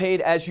can be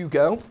paid as you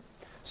go.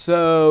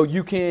 So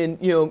you can,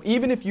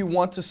 even if you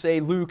want to say,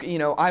 Luke,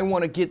 I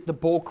want to get the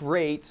bulk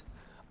rate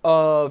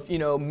of,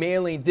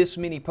 mailing this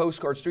many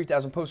postcards,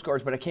 3,000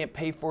 postcards, but I can't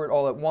pay for it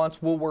all at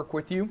once, we'll work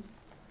with you.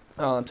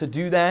 to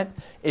do that.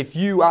 If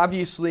you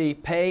obviously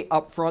pay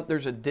up front,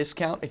 there's a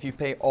discount. If you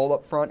pay all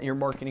up front, your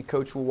marketing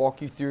coach will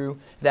walk you through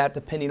that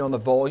depending on the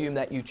volume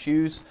that you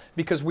choose,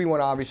 because we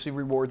want to obviously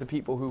reward the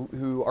people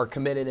who are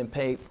committed and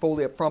pay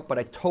fully up front. But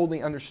I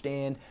totally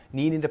understand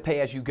needing to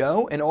pay as you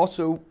go. And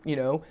also, you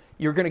know,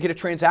 you're going to get a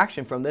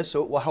transaction from this,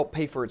 so it will help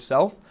pay for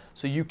itself.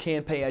 So you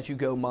can pay as you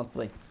go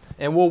monthly.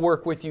 And we'll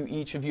work with you.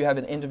 Each of you have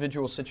an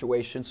individual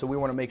situation, so we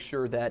want to make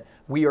sure that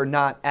we are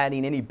not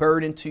adding any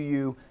burden to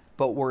you,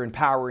 but we're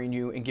empowering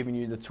you and giving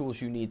you the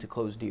tools you need to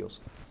close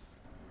deals.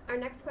 Our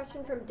next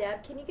question from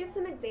Deb, can you give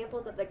some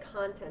examples of the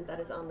content that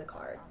is on the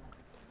cards?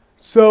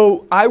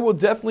 So I will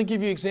definitely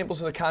give you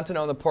examples of the content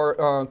on the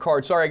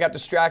card. Sorry, I got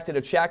distracted.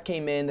 A chat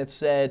came in that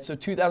said, so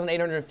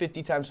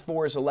 2,850 times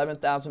 4 is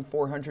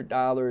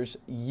 $11,400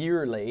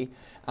 yearly.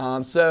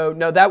 So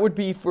no, that would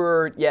be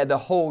for, the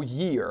whole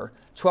year.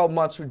 12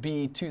 months would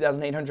be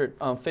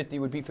 2,850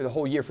 would be for the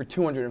whole year for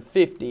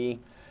 250.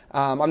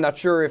 I'm not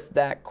sure if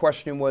that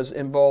question was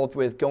involved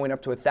with going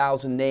up to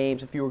 1,000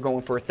 names, if you were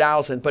going for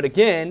 1,000. But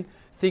again,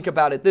 think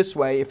about it this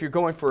way. If you're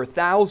going for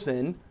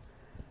 1,000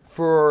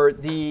 for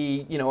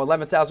the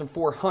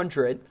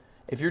 11,400,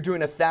 if you're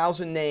doing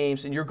 1,000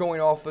 names and you're going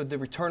off of the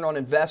return on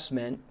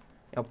investment,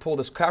 I'll pull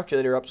this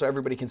calculator up so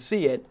everybody can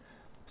see it.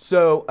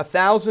 So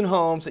 1,000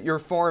 homes that you're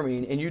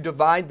farming and you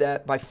divide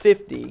that by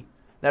 50,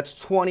 that's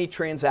 20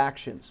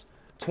 transactions.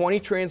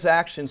 20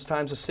 transactions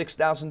times a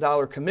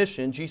 $6,000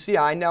 commission,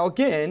 GCI. Now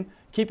again,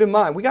 keep in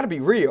mind, we got to be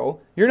real.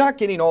 You're not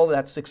getting all of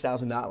that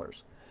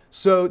 $6,000.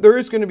 So there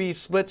is going to be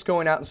splits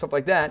going out and stuff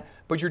like that,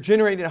 but you're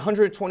generating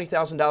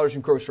 $120,000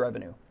 in gross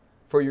revenue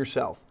for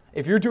yourself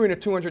if you're doing a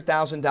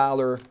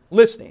 $200,000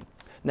 listing.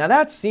 Now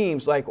that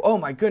seems like, oh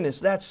my goodness,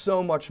 that's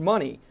so much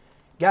money.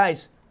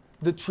 Guys,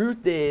 the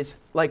truth is,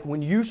 like,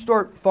 when you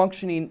start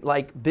functioning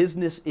like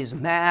business is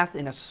math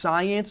and a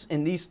science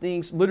and these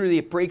things, literally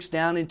it breaks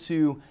down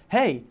into,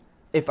 hey,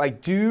 if I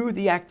do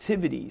the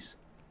activities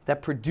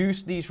that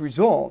produce these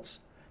results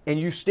and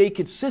you stay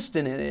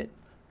consistent in it,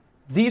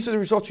 these are the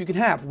results you can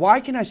have. Why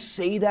can I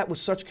say that with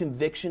such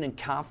conviction and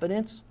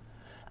confidence?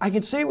 I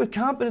can say it with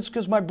confidence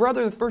because my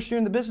brother, the first year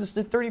in the business,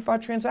 did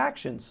 35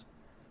 transactions.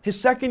 His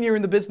second year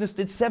in the business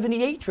did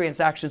 78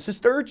 transactions. His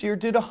third year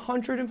did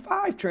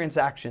 105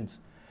 transactions.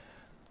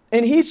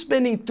 And he's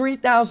spending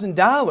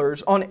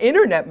 $3,000 on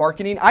internet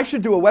marketing. I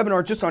should do a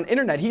webinar just on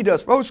internet. He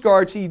does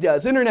postcards, he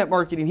does internet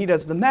marketing, he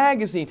does the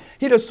magazine,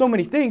 he does so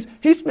many things.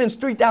 He spends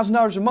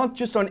 $3,000 a month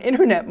just on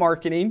internet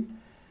marketing.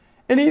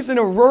 And he's in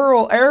a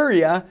rural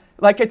area.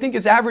 Like, I think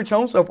his average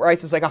home sale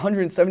price is like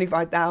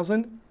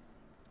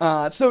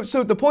 $175,000.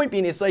 So the point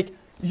being is, like,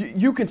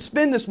 you can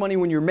spend this money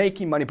when you're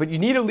making money, but you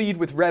need to lead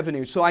with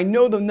revenue. So I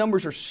know the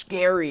numbers are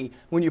scary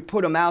when you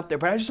put them out there,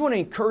 but I just want to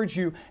encourage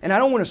you, and I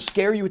don't want to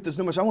scare you with those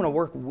numbers. I want to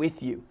work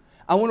with you.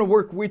 I want to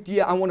work with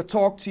you. I want to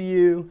talk to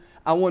you.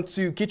 I want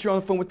to get you on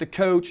the phone with the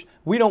coach.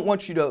 We don't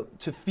want you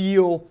to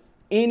feel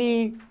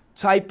any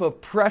type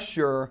of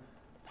pressure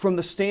from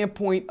the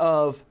standpoint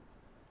of,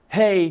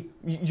 hey,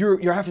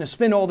 you're having to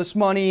spend all this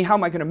money. How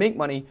am I going to make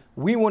money?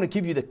 We want to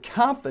give you the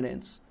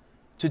confidence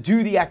to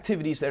do the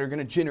activities that are going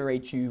to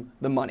generate you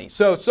the money.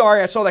 So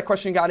sorry, I saw that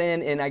question got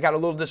in and I got a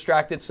little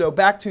distracted. So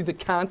back to the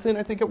content,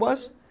 I think it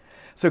was.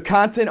 So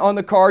content on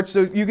the card.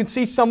 So you can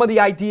see some of the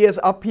ideas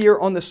up here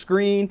on the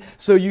screen.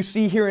 So you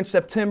see here in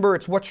September,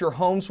 it's what's your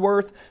home's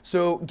worth.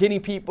 So getting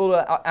people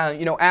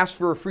to ask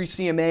for a free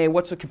CMA.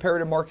 What's a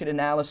comparative market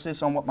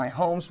analysis on what my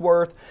home's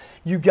worth?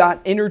 You got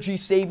energy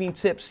saving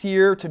tips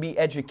here to be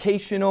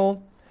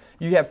educational.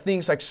 You have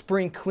things like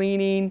spring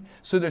cleaning.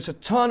 So there's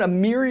a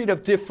myriad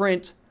of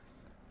different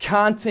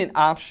content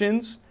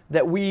options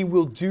that we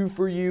will do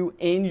for you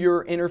in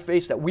your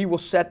interface, that we will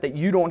set, that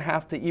you don't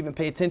have to even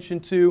pay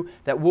attention to,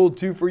 that we'll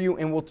do for you,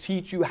 and we'll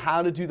teach you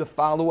how to do the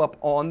follow-up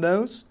on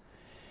those.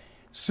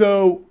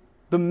 So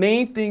the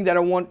main thing that I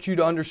want you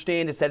to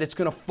understand is that it's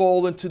going to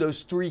fall into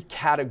those three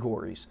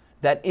categories: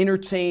 that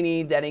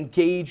entertaining, that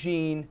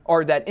engaging,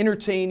 or that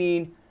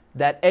entertaining,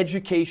 that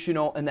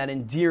educational, and that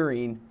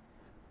endearing.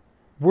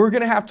 We're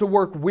going to have to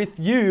work with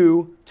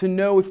you to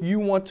know if you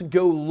want to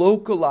go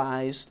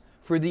localized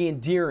for the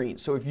endearing.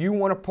 So if you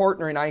want to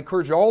partner, and I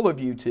encourage all of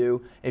you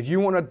to, if you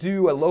want to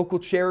do a local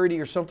charity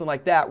or something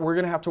like that, we're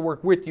going to have to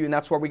work with you, and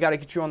that's why we got to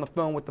get you on the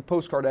phone with the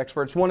postcard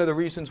experts. One of the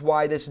reasons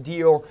why this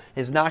deal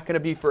is not going to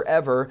be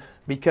forever,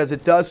 because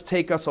it does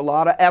take us a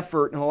lot of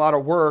effort and a lot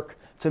of work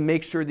to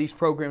make sure these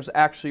programs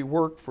actually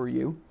work for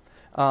you.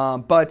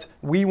 But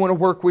we want to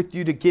work with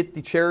you to get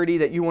the charity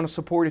that you want to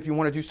support if you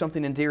want to do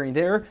something endearing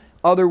there.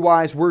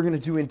 Otherwise, we're going to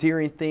do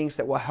endearing things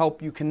that will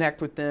help you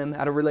connect with them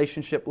at a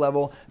relationship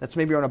level that's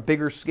maybe on a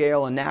bigger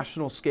scale, a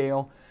national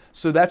scale.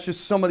 So that's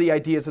just some of the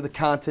ideas of the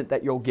content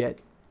that you'll get.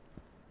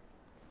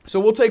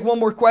 So we'll take one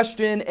more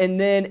question, and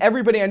then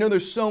everybody, I know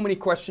there's so many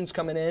questions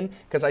coming in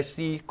because I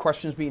see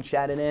questions being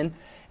chatted in.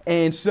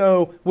 And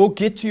so we'll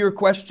get to your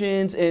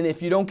questions, and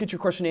if you don't get your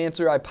question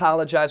answered, I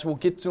apologize. We'll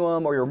get to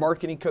them, or your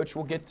marketing coach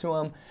will get to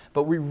them.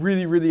 But we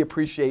really, really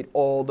appreciate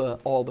all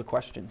the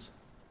questions.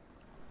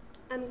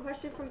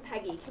 Question from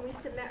Peggy. Can we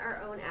submit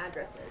our own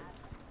addresses?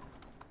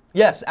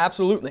 Yes,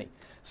 absolutely.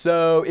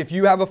 So if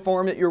you have a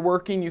farm that you're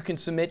working, you can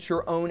submit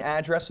your own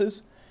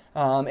addresses,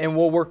 and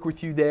we'll work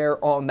with you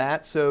there on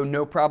that. So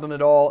no problem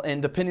at all.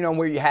 And depending on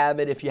where you have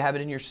it, if you have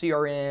it in your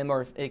CRM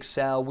or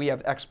Excel, we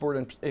have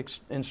export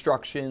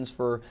instructions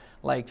for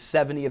like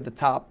 70 of the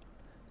top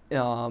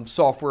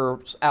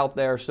softwares out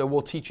there. So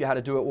we'll teach you how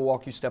to do it. We'll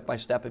walk you step by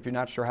step. If you're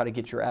not sure how to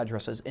get your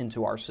addresses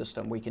into our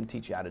system, we can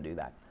teach you how to do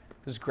that.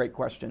 This is a great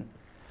question.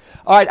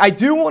 All right, I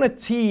do want to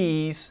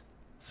tease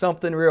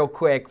something real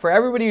quick. For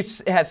everybody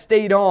who has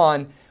stayed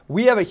on,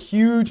 we have a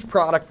huge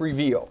product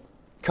reveal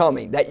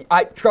coming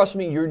that trust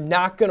me, you're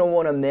not going to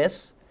want to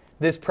miss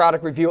this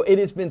product reveal. It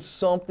has been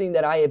something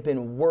that I have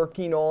been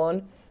working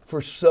on for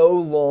so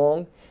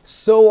long.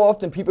 So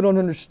often people don't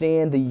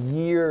understand the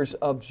years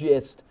of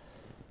just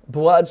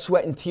blood,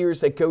 sweat, and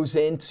tears that goes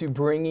into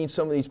bringing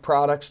some of these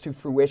products to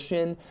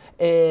fruition.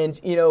 And,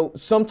 you know,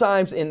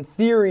 sometimes in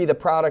theory, the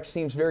product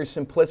seems very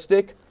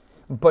simplistic,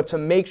 but to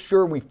make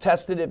sure we've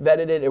tested it,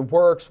 vetted it, it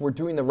works, we're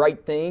doing the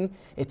right thing,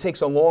 it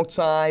takes a long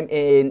time.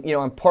 And, you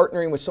know, I'm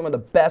partnering with some of the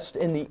best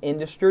in the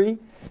industry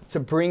to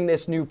bring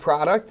this new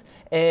product.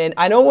 And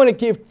I don't want to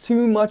give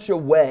too much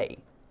away,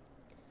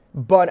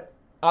 but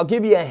I'll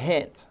give you a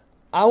hint.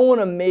 I want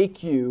to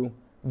make you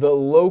the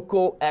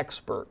local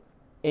expert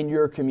in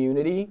your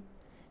community,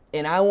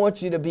 and I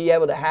want you to be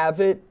able to have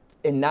it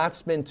and not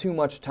spend too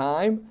much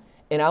time,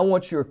 and I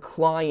want your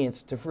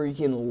clients to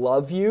freaking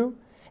love you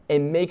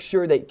and make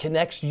sure that it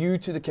connects you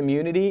to the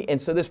community. And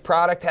so this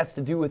product has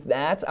to do with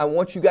that. I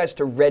want you guys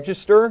to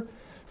register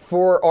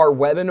for our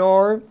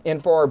webinar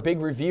and for our big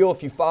reveal.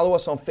 If you follow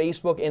us on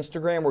Facebook,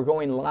 Instagram, we're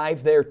going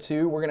live there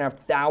too. We're gonna have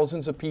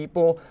thousands of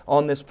people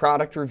on this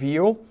product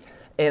reveal,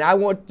 and I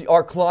want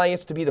our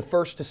clients to be the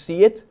first to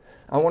see it.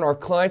 I want our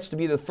clients to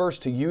be the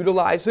first to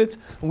utilize it.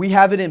 We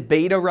have it in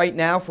beta right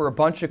now for a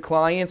bunch of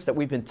clients that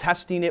we've been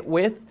testing it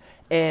with.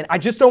 And I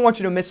just don't want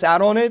you to miss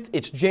out on it.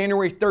 It's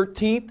January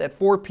 13th at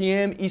 4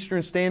 p.m.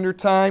 Eastern Standard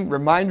Time,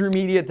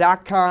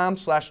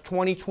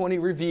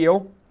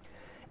 remindermedia.com/2020reveal.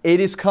 It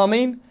is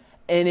coming,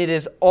 and it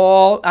is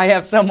all, I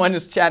have someone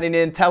just chatting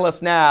in, tell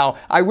us now.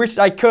 I wish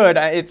I could.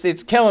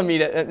 It's killing me.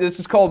 This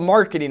is called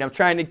marketing. I'm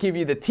trying to give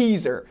you the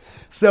teaser.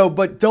 So,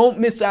 but don't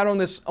miss out on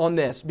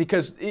this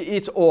because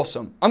it's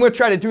awesome. I'm going to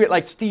try to do it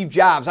like Steve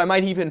Jobs. I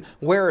might even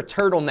wear a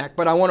turtleneck,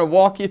 but I want to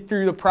walk you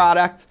through the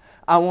product.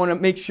 I want to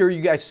make sure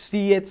you guys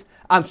see it.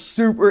 I'm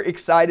super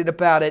excited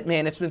about it,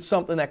 man. It's been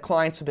something that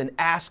clients have been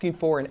asking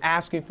for and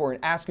asking for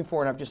and asking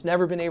for, and I've just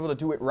never been able to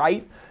do it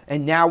right.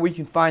 And now we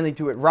can finally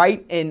do it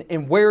right.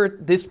 And where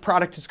this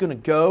product is going to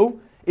go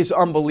is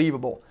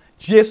unbelievable.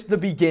 Just the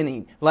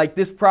beginning. Like,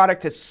 this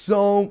product has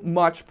so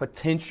much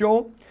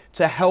potential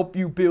to help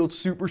you build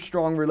super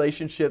strong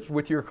relationships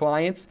with your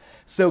clients.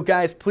 So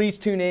guys, please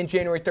tune in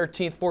January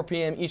 13th, 4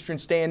 p.m. Eastern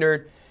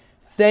Standard.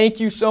 Thank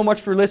you so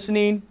much for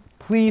listening.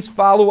 Please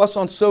follow us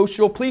on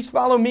social. Please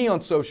follow me on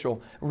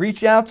social.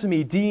 Reach out to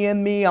me, DM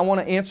me. I want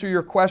to answer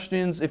your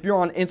questions. If you're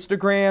on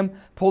Instagram,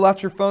 pull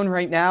out your phone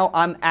right now.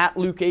 I'm at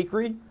Luke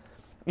Acree.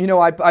 You know,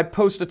 I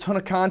post a ton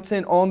of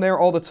content on there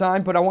all the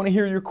time, but I want to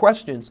hear your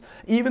questions.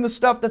 Even the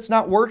stuff that's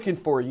not working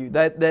for you,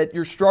 that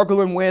you're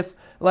struggling with.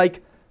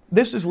 Like,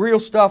 this is real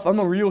stuff. I'm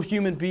a real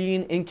human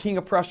being in King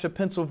of Prussia,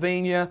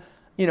 Pennsylvania.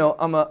 You know,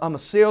 I'm a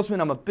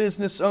salesman. I'm a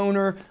business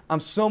owner. I'm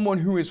someone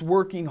who is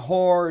working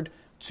hard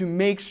to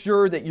make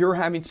sure that you're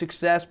having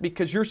success,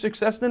 because your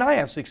success, then I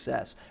have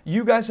success.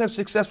 You guys have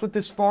success with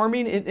this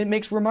farming. It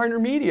makes Reminder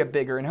Media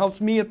bigger and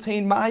helps me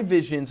attain my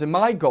visions and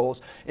my goals.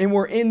 And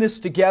we're in this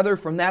together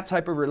from that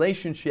type of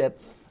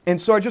relationship. And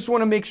so I just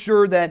want to make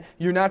sure that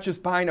you're not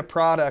just buying a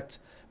product,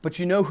 but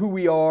you know who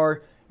we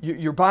are.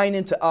 You're buying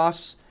into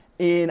us.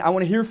 And I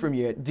want to hear from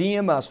you.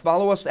 DM us.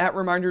 Follow us at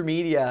Reminder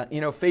Media.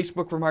 You know,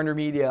 Facebook Reminder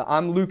Media.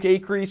 I'm Luke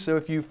Acree, so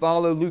if you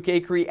follow Luke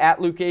Acree,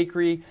 at Luke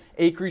Acree,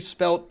 Acree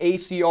spelled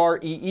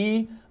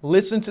A-C-R-E-E,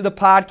 listen to the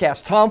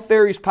podcast. Tom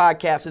Ferry's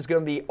podcast is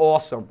going to be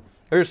awesome.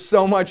 There's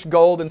so much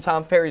gold in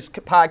Tom Ferry's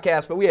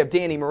podcast, but we have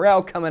Danny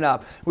Morell coming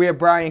up. We have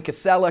Brian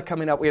Casella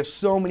coming up. We have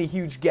so many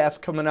huge guests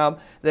coming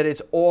up that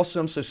it's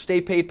awesome. So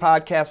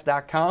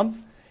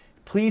staypaidpodcast.com.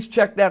 Please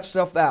check that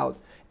stuff out.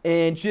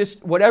 And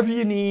just whatever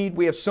you need,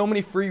 we have so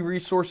many free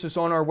resources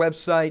on our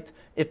website.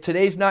 If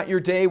today's not your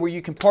day where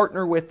you can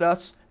partner with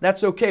us,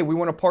 that's okay. We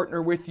want to partner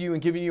with you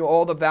and giving you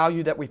all the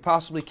value that we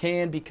possibly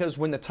can, because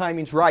when the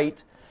timing's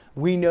right,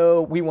 we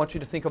know we want you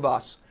to think of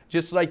us.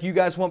 Just like you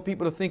guys want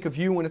people to think of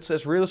you when it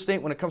says real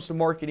estate, when it comes to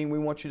marketing, we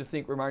want you to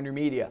think Reminder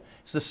Media.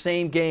 It's the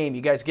same game.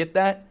 You guys get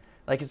that?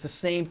 Like, it's the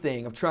same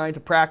thing. I'm trying to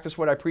practice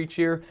what I preach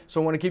here,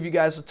 so I want to give you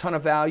guys a ton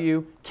of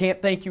value.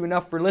 Can't thank you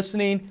enough for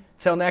listening.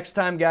 Till next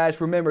time, guys,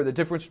 remember the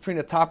difference between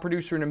a top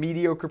producer and a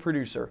mediocre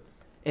producer.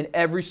 In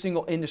every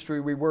single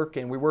industry we work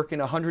in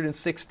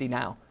 160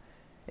 now.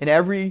 In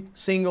every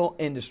single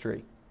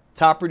industry,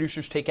 top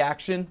producers take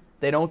action.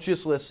 They don't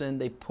just listen.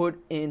 They put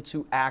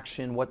into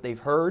action what they've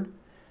heard.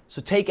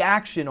 So take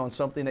action on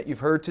something that you've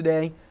heard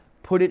today.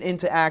 Put it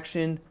into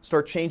action.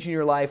 Start changing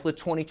your life. Let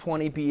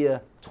 2020 be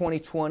a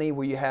 2020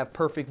 where you have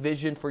perfect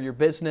vision for your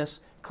business,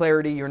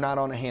 clarity. You're not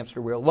on a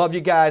hamster wheel. Love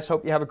you guys.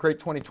 Hope you have a great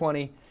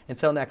 2020.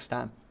 Until next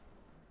time.